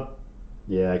riled up?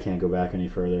 Yeah, I can't go back any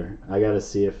further. I got to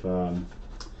see if... let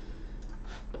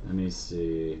me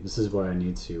see. This is what I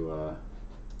need to...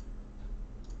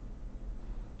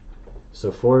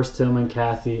 So Forrest Tillman,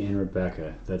 Kathy, and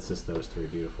Rebecca. That's just those three.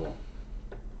 Beautiful.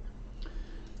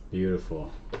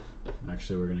 Beautiful.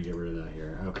 Actually, we're going to get rid of that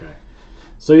here. Okay.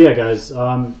 So yeah, guys,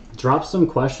 drop some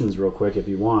questions real quick if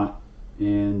you want.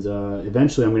 And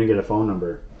eventually I'm going to get a phone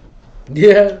number.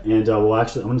 Yeah. And I'm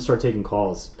going to start taking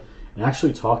calls and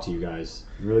actually talk to you guys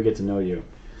and really get to know you.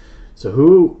 So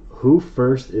who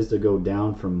first is to go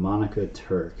down from Monica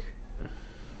Turk?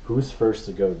 Who's first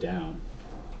to go down?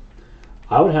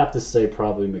 I would have to say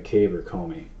probably McCabe or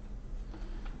Comey.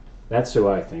 That's who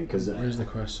I think. Where's the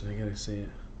question? I gotta see it.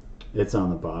 It's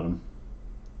on the bottom.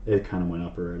 It kind of went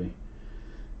up already.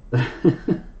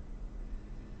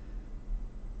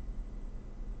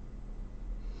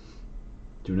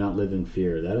 Do not live in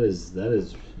fear. That is,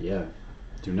 yeah.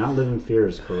 Do not live in fear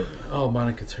is correct. Oh,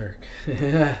 Monica Turk.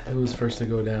 Who was first to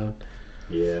go down?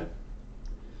 Yeah.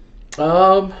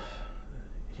 Yeah.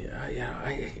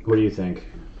 What do you think?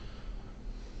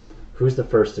 Who's the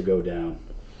first to go down?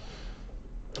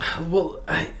 Well,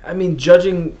 I mean,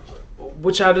 judging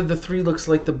which out of the three looks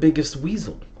like the biggest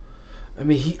weasel. I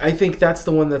mean, I think that's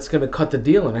the one that's going to cut the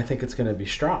deal, and I think it's going to be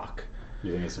Strzok.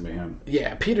 You think it's gonna be him?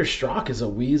 Yeah, Peter Strzok is a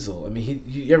weasel. I mean,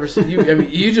 you ever see you? I mean,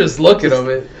 you just look at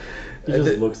him. He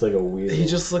just looks like a weasel. He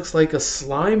just looks like a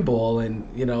slime ball,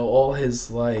 and all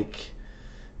his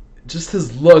just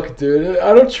his look, dude.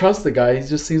 I don't trust the guy. He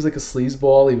just seems like a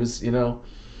sleazeball. He was,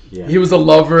 Yeah. he was a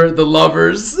lover. The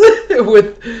lovers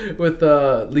with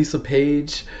Lisa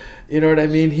Page. You know what I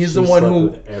mean? He's the one slept who.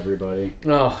 with everybody.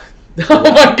 Oh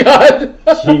my God.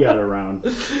 She got around.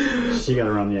 She got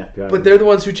around the FBI. But they're the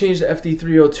ones who changed the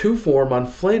FD-302 form on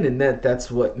Flynn, and that's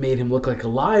what made him look like a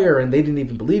liar, and they didn't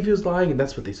even believe he was lying, and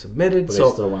that's what they submitted. But so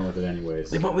they still went with it anyways.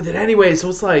 they went with it anyway. So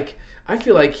it's like, I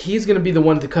feel like he's going to be the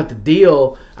one to cut the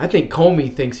deal. I think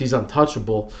Comey thinks he's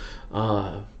untouchable.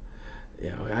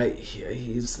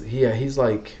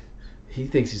 He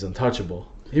thinks he's untouchable.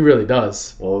 He really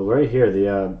does. Well, right here,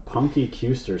 the Punky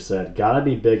Custer said, "Gotta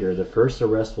be bigger. The first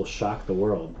arrest will shock the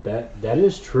world." That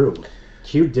is true.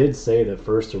 Q did say the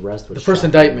first arrest was The first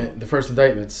indictment. The first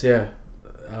indictments, yeah.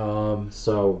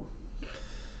 So,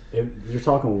 if you're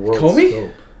talking world Comey?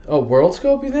 scope. Oh, World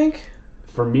Scope, you think?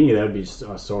 For me, that would be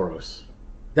Soros.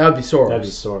 That would be Soros. That'd be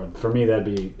Soros. For me,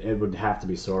 it would have to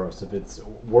be Soros. If it's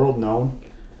world known,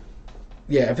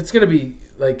 Yeah, if it's going to be,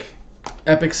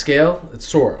 epic scale, it's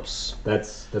Soros.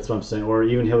 that's what I'm saying. Or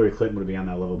even Hillary Clinton would be on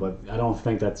that level, but I don't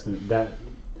think that's that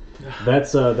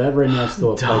right now is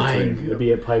still a pipe dream. It'd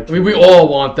be a pipe I mean, dream. we all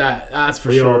want that. That's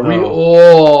for sure. We know.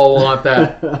 all want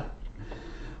that.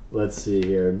 Let's see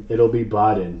here. It'll be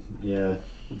Biden. Yeah,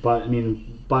 but I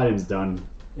mean, Biden's done.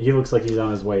 He looks like he's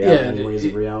on his way out. Yeah, Anyways,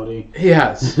 in reality, He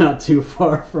has. not too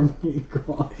far from me.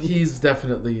 He's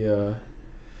definitely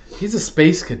he's a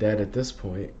space cadet at this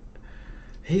point.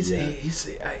 Does he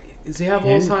have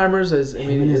Alzheimer's?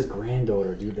 Him and his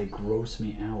granddaughter, dude, they gross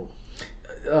me out.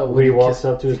 When When he walks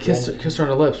up to his kissed her on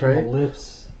the lips, the right?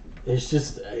 lips. It's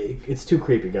just, it's too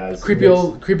creepy, guys. Creepy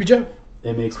Joe.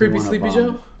 It makes Creepy me wanna Sleepy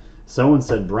vomit. Joe. Someone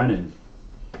said Brennan.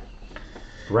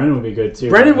 Brennan would be good too.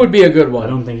 Brennan would be a good one. I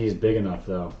don't think he's big enough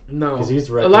though. No, 'Cause he's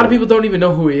a lot of people don't even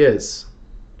know who he is.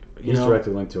 He's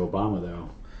directly linked to Obama though.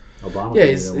 Obama. Yeah,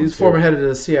 he's former head of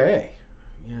the CIA.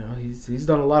 He's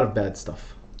done a lot of bad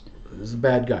stuff. He's a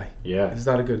bad guy. Yeah, He's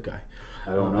not a good guy.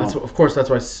 I don't know. Of course, that's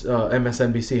why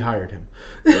MSNBC hired him.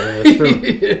 Yeah, that's true.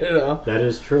 You know? That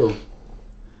is true.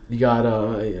 You got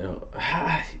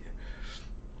I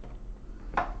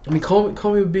mean,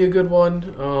 Comey would be a good one.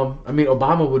 I mean,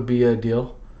 Obama would be a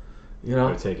deal. I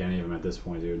would take any of them at this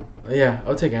point, dude. Yeah,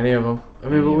 I'll take any of them. I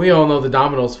mean, but we all know the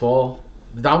dominoes fall.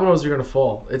 The dominoes are going to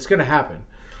fall. It's going to happen.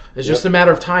 It's just a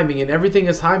matter of timing, and everything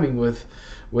is timing with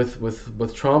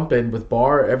Trump and with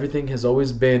Barr. Everything has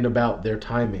always been about their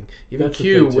timing. Even That's the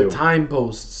Q thing, with too. time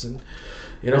posts, and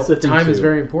That's the thing, time is too.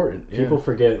 very important. People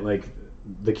forget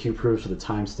the Q proofs, the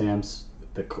timestamps,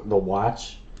 the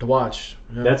watch. to watch.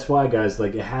 Yeah. That's why, guys,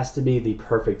 it has to be the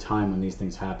perfect time when these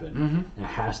things happen. Mm-hmm. It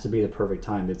has to be the perfect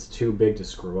time. It's too big to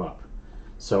screw up.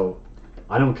 So,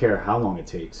 I don't care how long it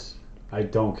takes. I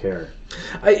don't care.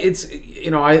 I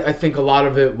think a lot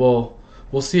of it we'll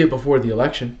see it before the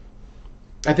election.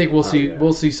 I think we'll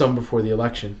see some before the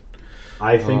election.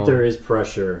 I think there is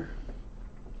pressure,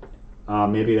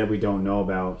 maybe that we don't know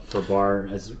about for Barr,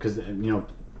 because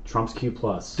Trump's Q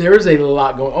plus. There is a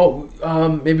lot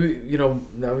going. Maybe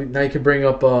now you could bring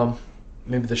up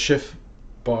maybe the Schiff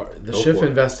Schiff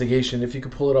investigation. If you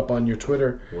could pull it up on your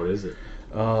Twitter. What is it?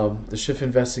 The Schiff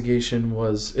investigation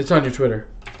it's on your Twitter.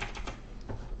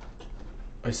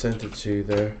 I sent it to you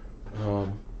there.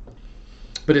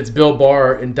 But it's Bill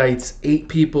Barr indicts 8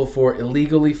 people for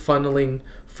illegally funneling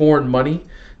foreign money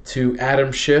to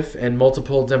Adam Schiff and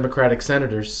multiple Democratic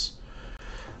senators.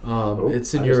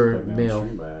 It's in your mail.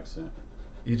 By accident.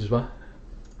 You just what?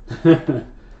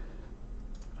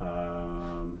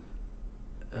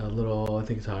 A little, I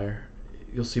think it's higher.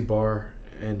 You'll see Barr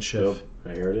and Schiff.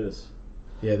 Right here it is.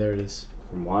 Yeah, there it is.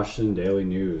 From Washington Daily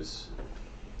News.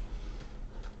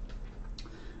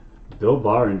 Bill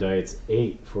Barr indicts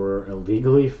 8 for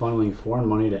illegally funneling foreign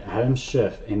money to Adam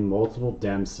Schiff and multiple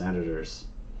Dem senators.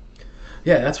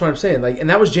 Yeah, that's what I'm saying. And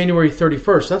that was January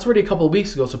 31st. That's already a couple of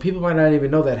weeks ago, so people might not even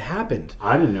know that happened.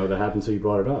 I didn't know that happened until you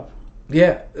brought it up.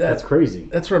 Yeah, That's crazy.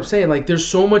 That's what I'm saying. Like, there's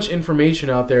so much information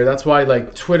out there. That's why,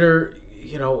 like, Twitter,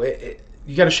 you know,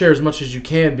 you got to share as much as you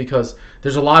can because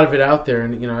there's a lot of it out there.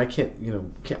 And, you know,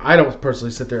 I don't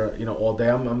personally sit there, you know, all day.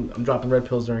 I'm dropping red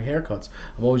pills during haircuts.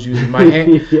 I'm always using my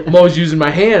hand. Yeah. I'm always using my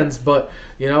hands. But,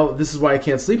 you know, this is why I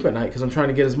can't sleep at night because I'm trying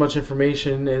to get as much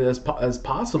information as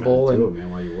possible. Do it, And, man,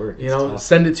 while you work. you It's know, tough.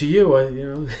 send it to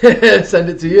you. Send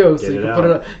it to you so Get you it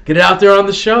can out. get it out there on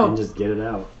the show. And just get it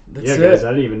out. That's yeah, guys, it.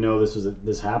 I didn't even know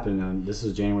this happened. This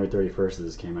is January 31st that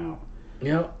this came out.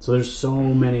 Yeah, So there's so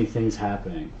many things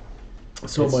happening.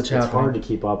 so much happening. It's hard to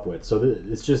keep up with. So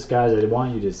it's just, guys, I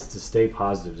want you to stay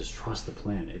positive. Just trust the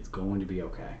plan. It's going to be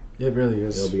okay. It really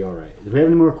is. It'll be all right. Do we have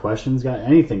any more questions, guys?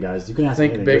 Anything, guys? You can ask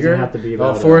Think anything. bigger. It doesn't have to be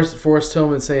about Forrest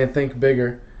Tillman saying think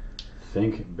bigger.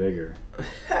 think bigger.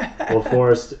 Well,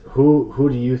 Forrest, who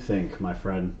do you think, my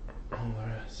friend?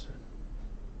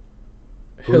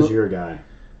 Who's your guy?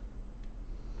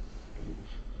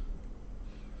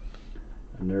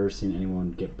 I've never seen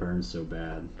anyone get burned so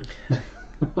bad.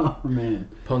 Oh man,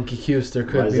 Punky Custer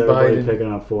why could is be everybody Biden.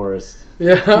 picking on Forrest?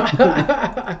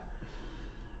 Yeah.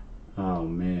 Oh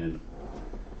man.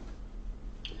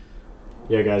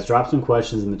 Yeah, guys, drop some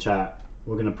questions in the chat.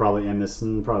 We're gonna probably end this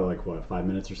in probably like what, 5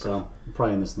 minutes or so. We'll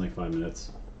probably end this in like 5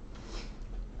 minutes.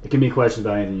 It can be questions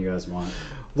about anything you guys want. It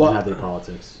doesn't Well- have to be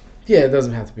politics. Yeah, it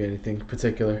doesn't have to be anything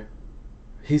particular.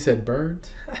 He said burned.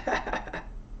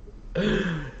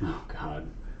 Oh God.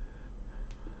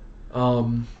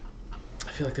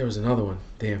 I feel like there was another one.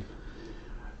 Damn.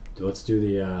 Let's do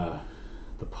the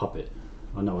puppet.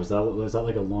 Oh no, was that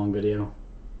like a long video?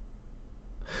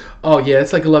 Oh yeah,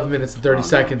 it's like 11 minutes and 30 Oh, no.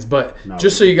 seconds. But No.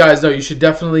 just so you guys know, you should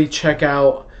definitely check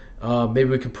out. Maybe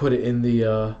we could put it in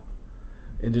the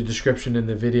description in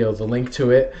the video, the link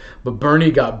to it. But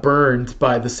Bernie got burned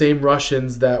by the same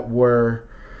Russians that were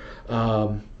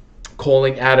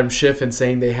calling Adam Schiff and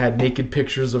saying they had naked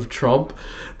pictures of Trump.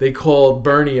 They called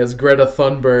Bernie as Greta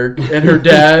Thunberg and her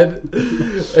dad.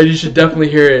 And you should definitely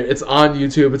hear it. It's on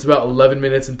YouTube. It's about 11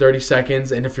 minutes and 30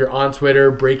 seconds. And if you're on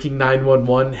Twitter, Breaking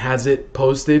 911 has it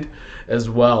posted as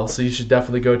well. So you should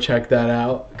definitely go check that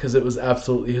out because it was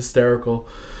absolutely hysterical.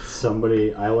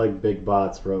 Somebody, I like big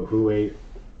bots, wrote, who ate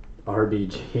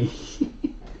RBG?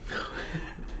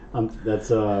 That's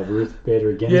Ruth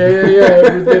Bader Ginsburg. Yeah.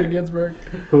 Ruth Bader Ginsburg.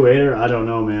 Who ate her? I don't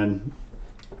know, man.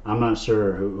 I'm not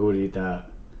sure who would eat that.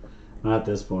 Not at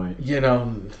this point. You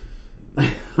know,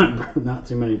 Not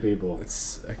too many people.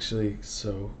 it's actually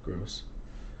so gross.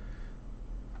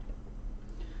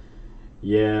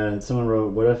 Yeah, someone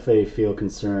wrote, what if they feel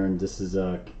concerned? This is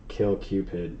Kill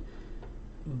Cupid.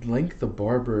 Link to the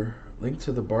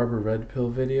Barber Red Pill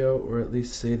video, or at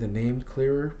least say the name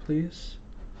clearer, please.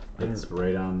 It's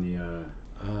right on the,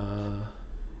 Uh,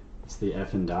 it's the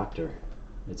effing doctor.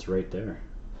 It's right there.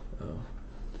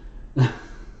 oh.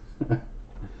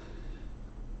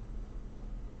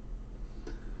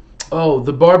 Oh,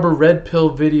 the Barber Red Pill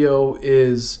video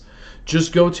is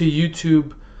just go to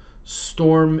YouTube.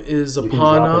 Storm is You can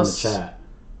upon drop us. in the chat.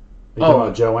 You Oh. talking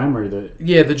about Joe M or the...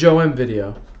 Yeah, the Joe M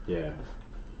video. Yeah.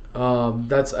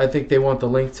 That's. I think they want the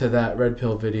link to that Red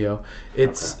Pill video.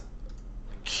 It's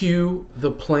Q,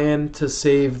 the plan to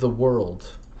save the world.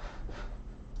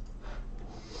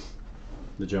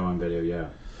 The Joe M video, yeah.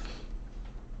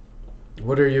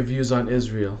 What are your views on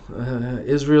Israel?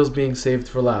 Israel's being saved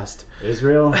for last.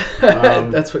 Israel?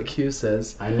 That's what Q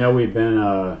says. I know we've been...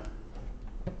 Oh,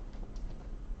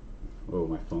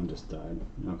 my phone just died.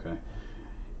 Okay.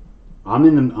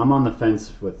 I'm on the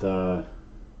fence with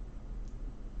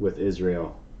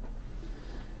Israel.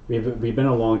 We've been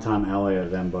a long time ally of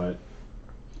them, but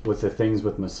with the things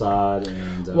with Mossad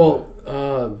and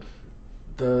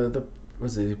The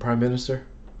was it the prime minister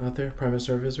out there? Prime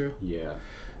Minister of Israel? yeah,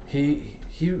 He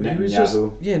was just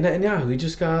Netanyahu. Netanyahu. He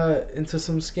just got into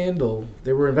some scandal.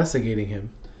 They were investigating him.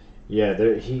 yeah,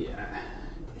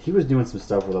 he was doing some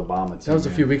stuff with Obama too. That was a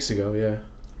man. few weeks ago. Yeah.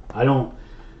 I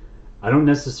don't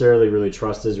necessarily really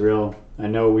trust Israel. I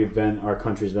know our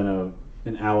country's been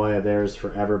an ally of theirs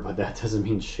forever, but that doesn't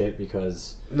mean shit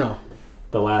because No,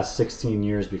 the last 16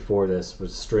 years before this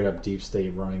was straight up deep state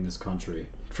running this country.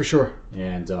 for sure.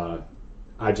 And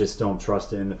I just don't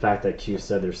trust it. And the fact that Q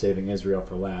said they're saving Israel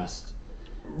for last.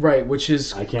 Right, which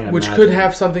I can't could imagine.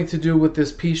 have something to do with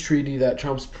this peace treaty that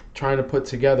Trump's trying to put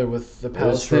together with the That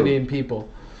is true. Palestinian people.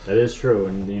 That is true.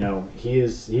 And, he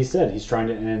said he's trying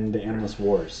to end the endless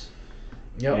wars.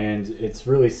 Yep. And it's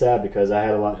really sad because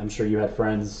I'm sure you had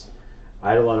friends. I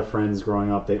had a lot of friends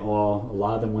growing up. A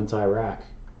lot of them went to Iraq.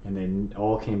 And they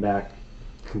all came back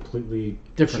completely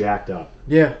Different. jacked up.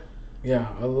 Yeah. I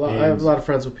have And- a lot of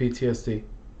friends with PTSD.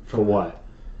 For what?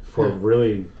 For Yeah.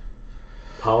 really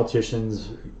politicians,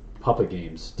 puppet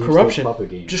games, deep state Corruption, puppet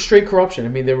games. just straight corruption. I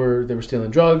mean, they were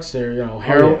stealing drugs. They're yeah.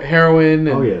 heroin, and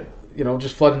Oh yeah,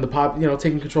 just flooding the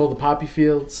taking control of the poppy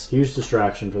fields, huge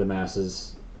distraction for the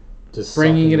masses. Just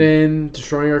bringing it sucking- in,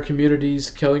 destroying our communities,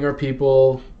 killing our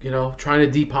people. Trying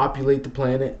to depopulate the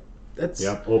planet. That's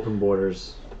Yep, open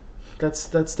borders.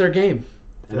 that's their game.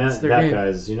 And That's that, their game.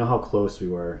 guys, you know how close we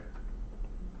were.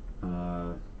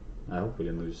 I hope we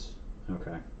didn't lose.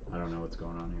 Okay, I don't know what's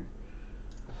going on here.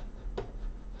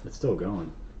 It's still going.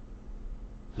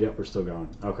 Yep, we're still going.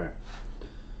 Okay.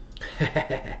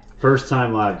 First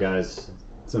time live, guys.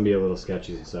 It's gonna be a little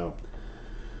sketchy. So,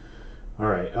 all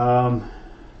right.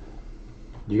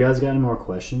 You guys got any more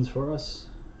questions for us?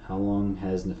 How long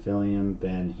has Nephilim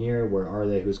been here? Where are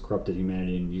they? Who's corrupted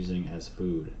humanity and using as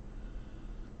food?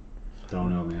 Don't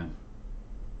know, man.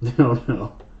 Don't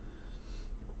know.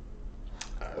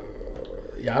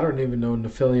 Yeah, I don't even know what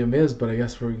Nephilim is, but I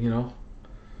guess we're gonna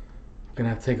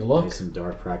have to take a look. Maybe some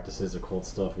dark practices, occult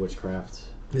stuff, witchcraft.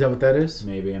 Is that what that is?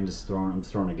 Maybe I'm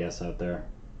throwing a guess out there.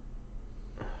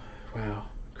 Wow,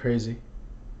 crazy.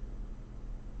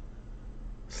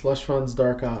 Slush funds,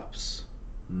 dark ops.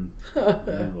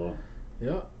 Yeah, well,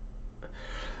 Yeah.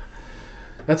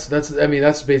 That's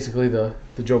basically the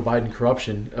Joe Biden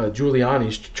corruption.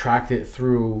 Giuliani's tracked it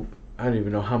through I don't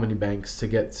even know how many banks to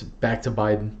get back to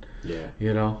Biden. yeah,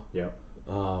 Yep. yep.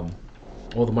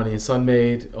 All the money his son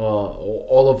made,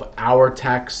 all of our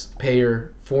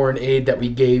taxpayer foreign aid that we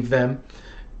gave them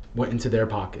went into their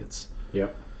pockets.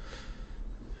 Yep.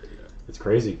 It's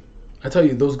crazy. I tell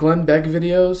you, those Glenn Beck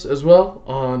videos as well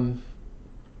on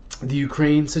the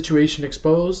Ukraine situation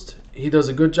exposed, he does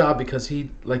a good job because he,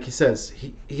 like he says,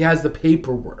 he has the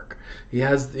paperwork. He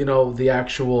has, the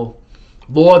actual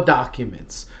law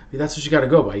documents. That's what you got to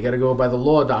go by. You got to go by the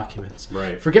law documents.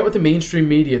 Right. Forget what the mainstream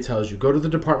media tells you. Go to the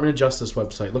Department of Justice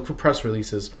website. Look for press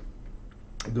releases.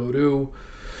 Go to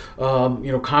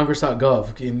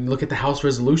Congress.gov and look at the House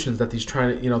resolutions that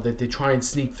that they try and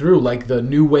sneak through, like the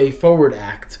New Way Forward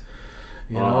Act.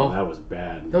 That was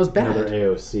bad. That was bad. Another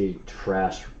AOC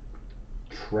trash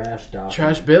document.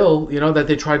 Trash bill, that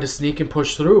they tried to sneak and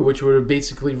push through, which would have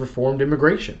basically reformed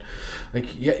immigration.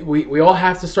 We all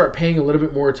have to start paying a little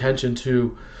bit more attention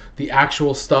to the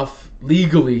actual stuff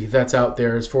legally that's out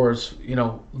there as far as,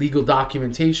 legal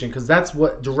documentation, because that's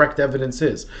what direct evidence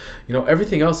is.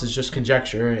 Everything else is just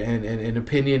conjecture and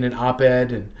opinion and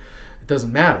op-ed, and it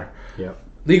doesn't matter. Yep.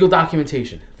 Legal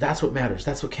documentation, that's what matters.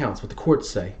 That's what counts, what the courts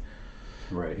say.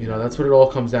 Right. That's what it all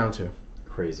comes down to.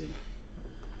 Crazy.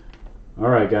 All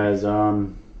right, guys. Let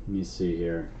me see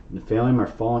here. Nephilim are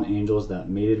fallen angels that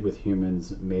mated with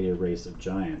humans, made a race of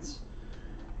giants.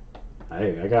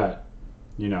 I got,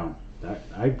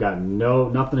 I got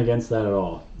nothing against that at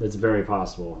all. It's very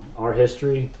possible. Our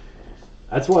history.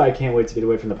 That's why I can't wait to get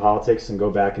away from the politics and go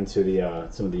back into the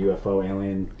some of the UFO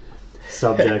alien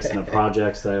subjects and the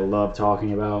projects that I love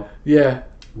talking about. Yeah.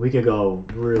 We could go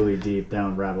really deep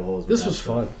down rabbit holes. This was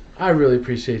fun. I really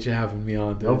appreciate you having me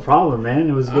on, dude. No problem, man.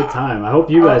 It was a good time. I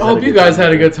hope you guys. I hope you guys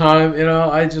had a good time.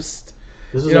 This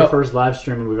is our first live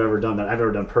streaming we've ever done that I've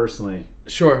ever done personally.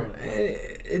 Sure.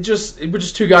 We're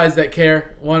just two guys that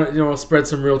care. Want to spread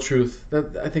some real truth.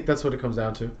 I think that's what it comes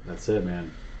down to. That's it,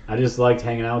 man. I just liked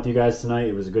hanging out with you guys tonight.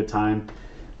 It was a good time.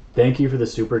 Thank you for the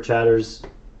super chatters.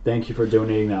 Thank you for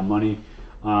donating that money.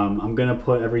 I'm gonna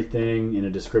put everything in a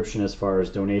description as far as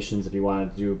donations. If you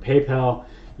want to do PayPal,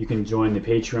 you can join the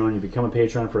Patreon. You become a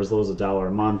patron for as little as $1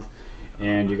 a month,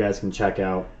 and you guys can check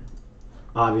out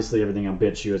obviously everything on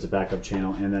BitChute as a backup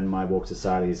channel, and then my woke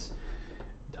societies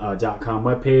 .com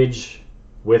webpage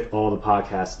with all the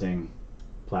podcasting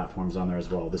platforms on there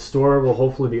as well. The store will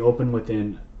hopefully be open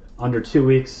within under 2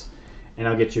 weeks, and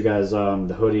I'll get you guys the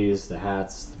hoodies, the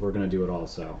hats. We're gonna do it all.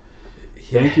 So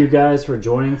thank you guys for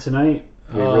joining tonight.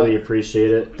 We really appreciate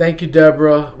it. Thank you,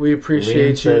 Deborah. We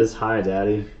appreciate Liam says, "Hi,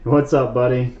 Daddy." What's up,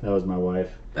 buddy? That was my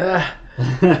wife.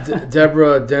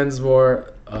 Deborah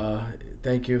Densmore,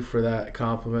 thank you for that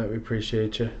compliment. We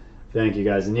appreciate you. Thank you,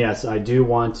 guys. And yes, I do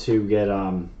want to get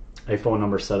a phone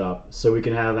number set up so we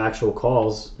can have actual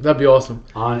calls. That'd be awesome.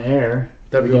 On air.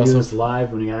 That'd be we can awesome. do this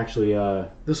live when we actually...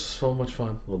 this was so much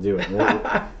fun. We'll do it.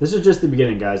 This is just the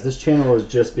beginning, guys. This channel is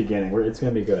just beginning. It's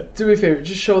going to be good. Do me a favor.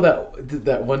 Just show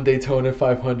that one Daytona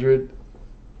 500.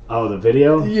 Oh, the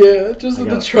video? Yeah, just with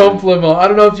the Trump limo. I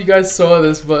don't know if you guys saw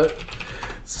this, but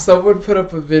someone put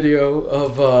up a video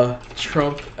of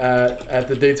Trump at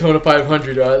the Daytona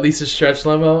 500, or at least a stretch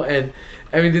limo, and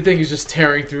the thing is just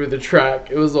tearing through the track.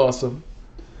 It was awesome.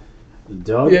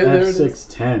 Doug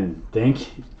F610.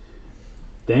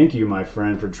 Thank you, my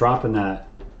friend, for dropping that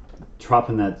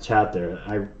chat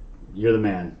there. You're the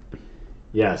man.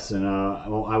 Yes, and I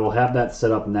will have that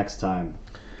set up next time.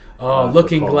 Oh, for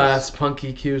Looking calls. Glass,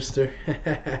 Punky Custer.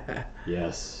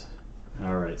 Yes.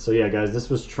 All right. So yeah, guys, this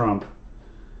was Trump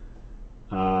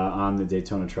on the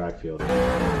Daytona track field.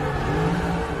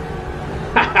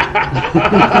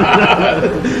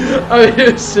 I mean,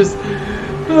 it's just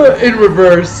in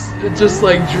reverse, just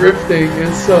like drifting.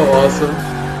 It's so awesome.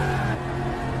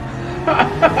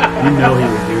 You know he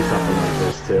would do something like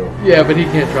this too. Yeah, but he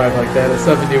can't drive like that at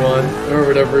 71 or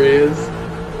whatever he is.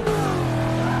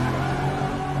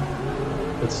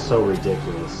 It's so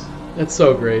ridiculous. That's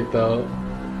so great, though.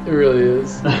 It really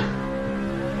is.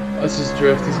 Let's just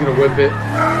drift. He's gonna whip it.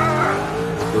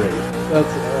 It's great.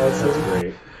 That's awesome. That's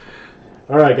great.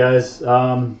 All right, guys.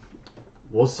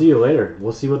 We'll see you later.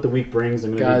 We'll see what the week brings.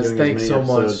 I'm going to Guys, be doing thanks as so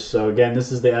many episodes. much. So again,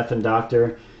 this is the Effin'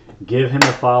 Doctor. Give him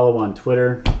a follow on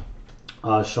Twitter.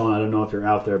 Sean, I don't know if you're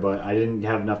out there, but I didn't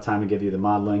have enough time to give you the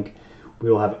mod link.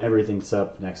 We will have everything set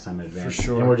up next time in advance. For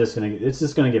sure. And it's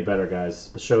just gonna get better, guys.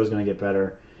 The show is gonna get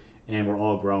better, and we're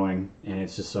all growing, and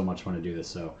it's just so much fun to do this.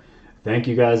 So, thank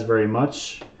you guys very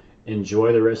much.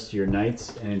 Enjoy the rest of your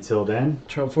nights, and until then,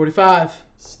 Trump 45.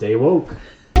 stay woke.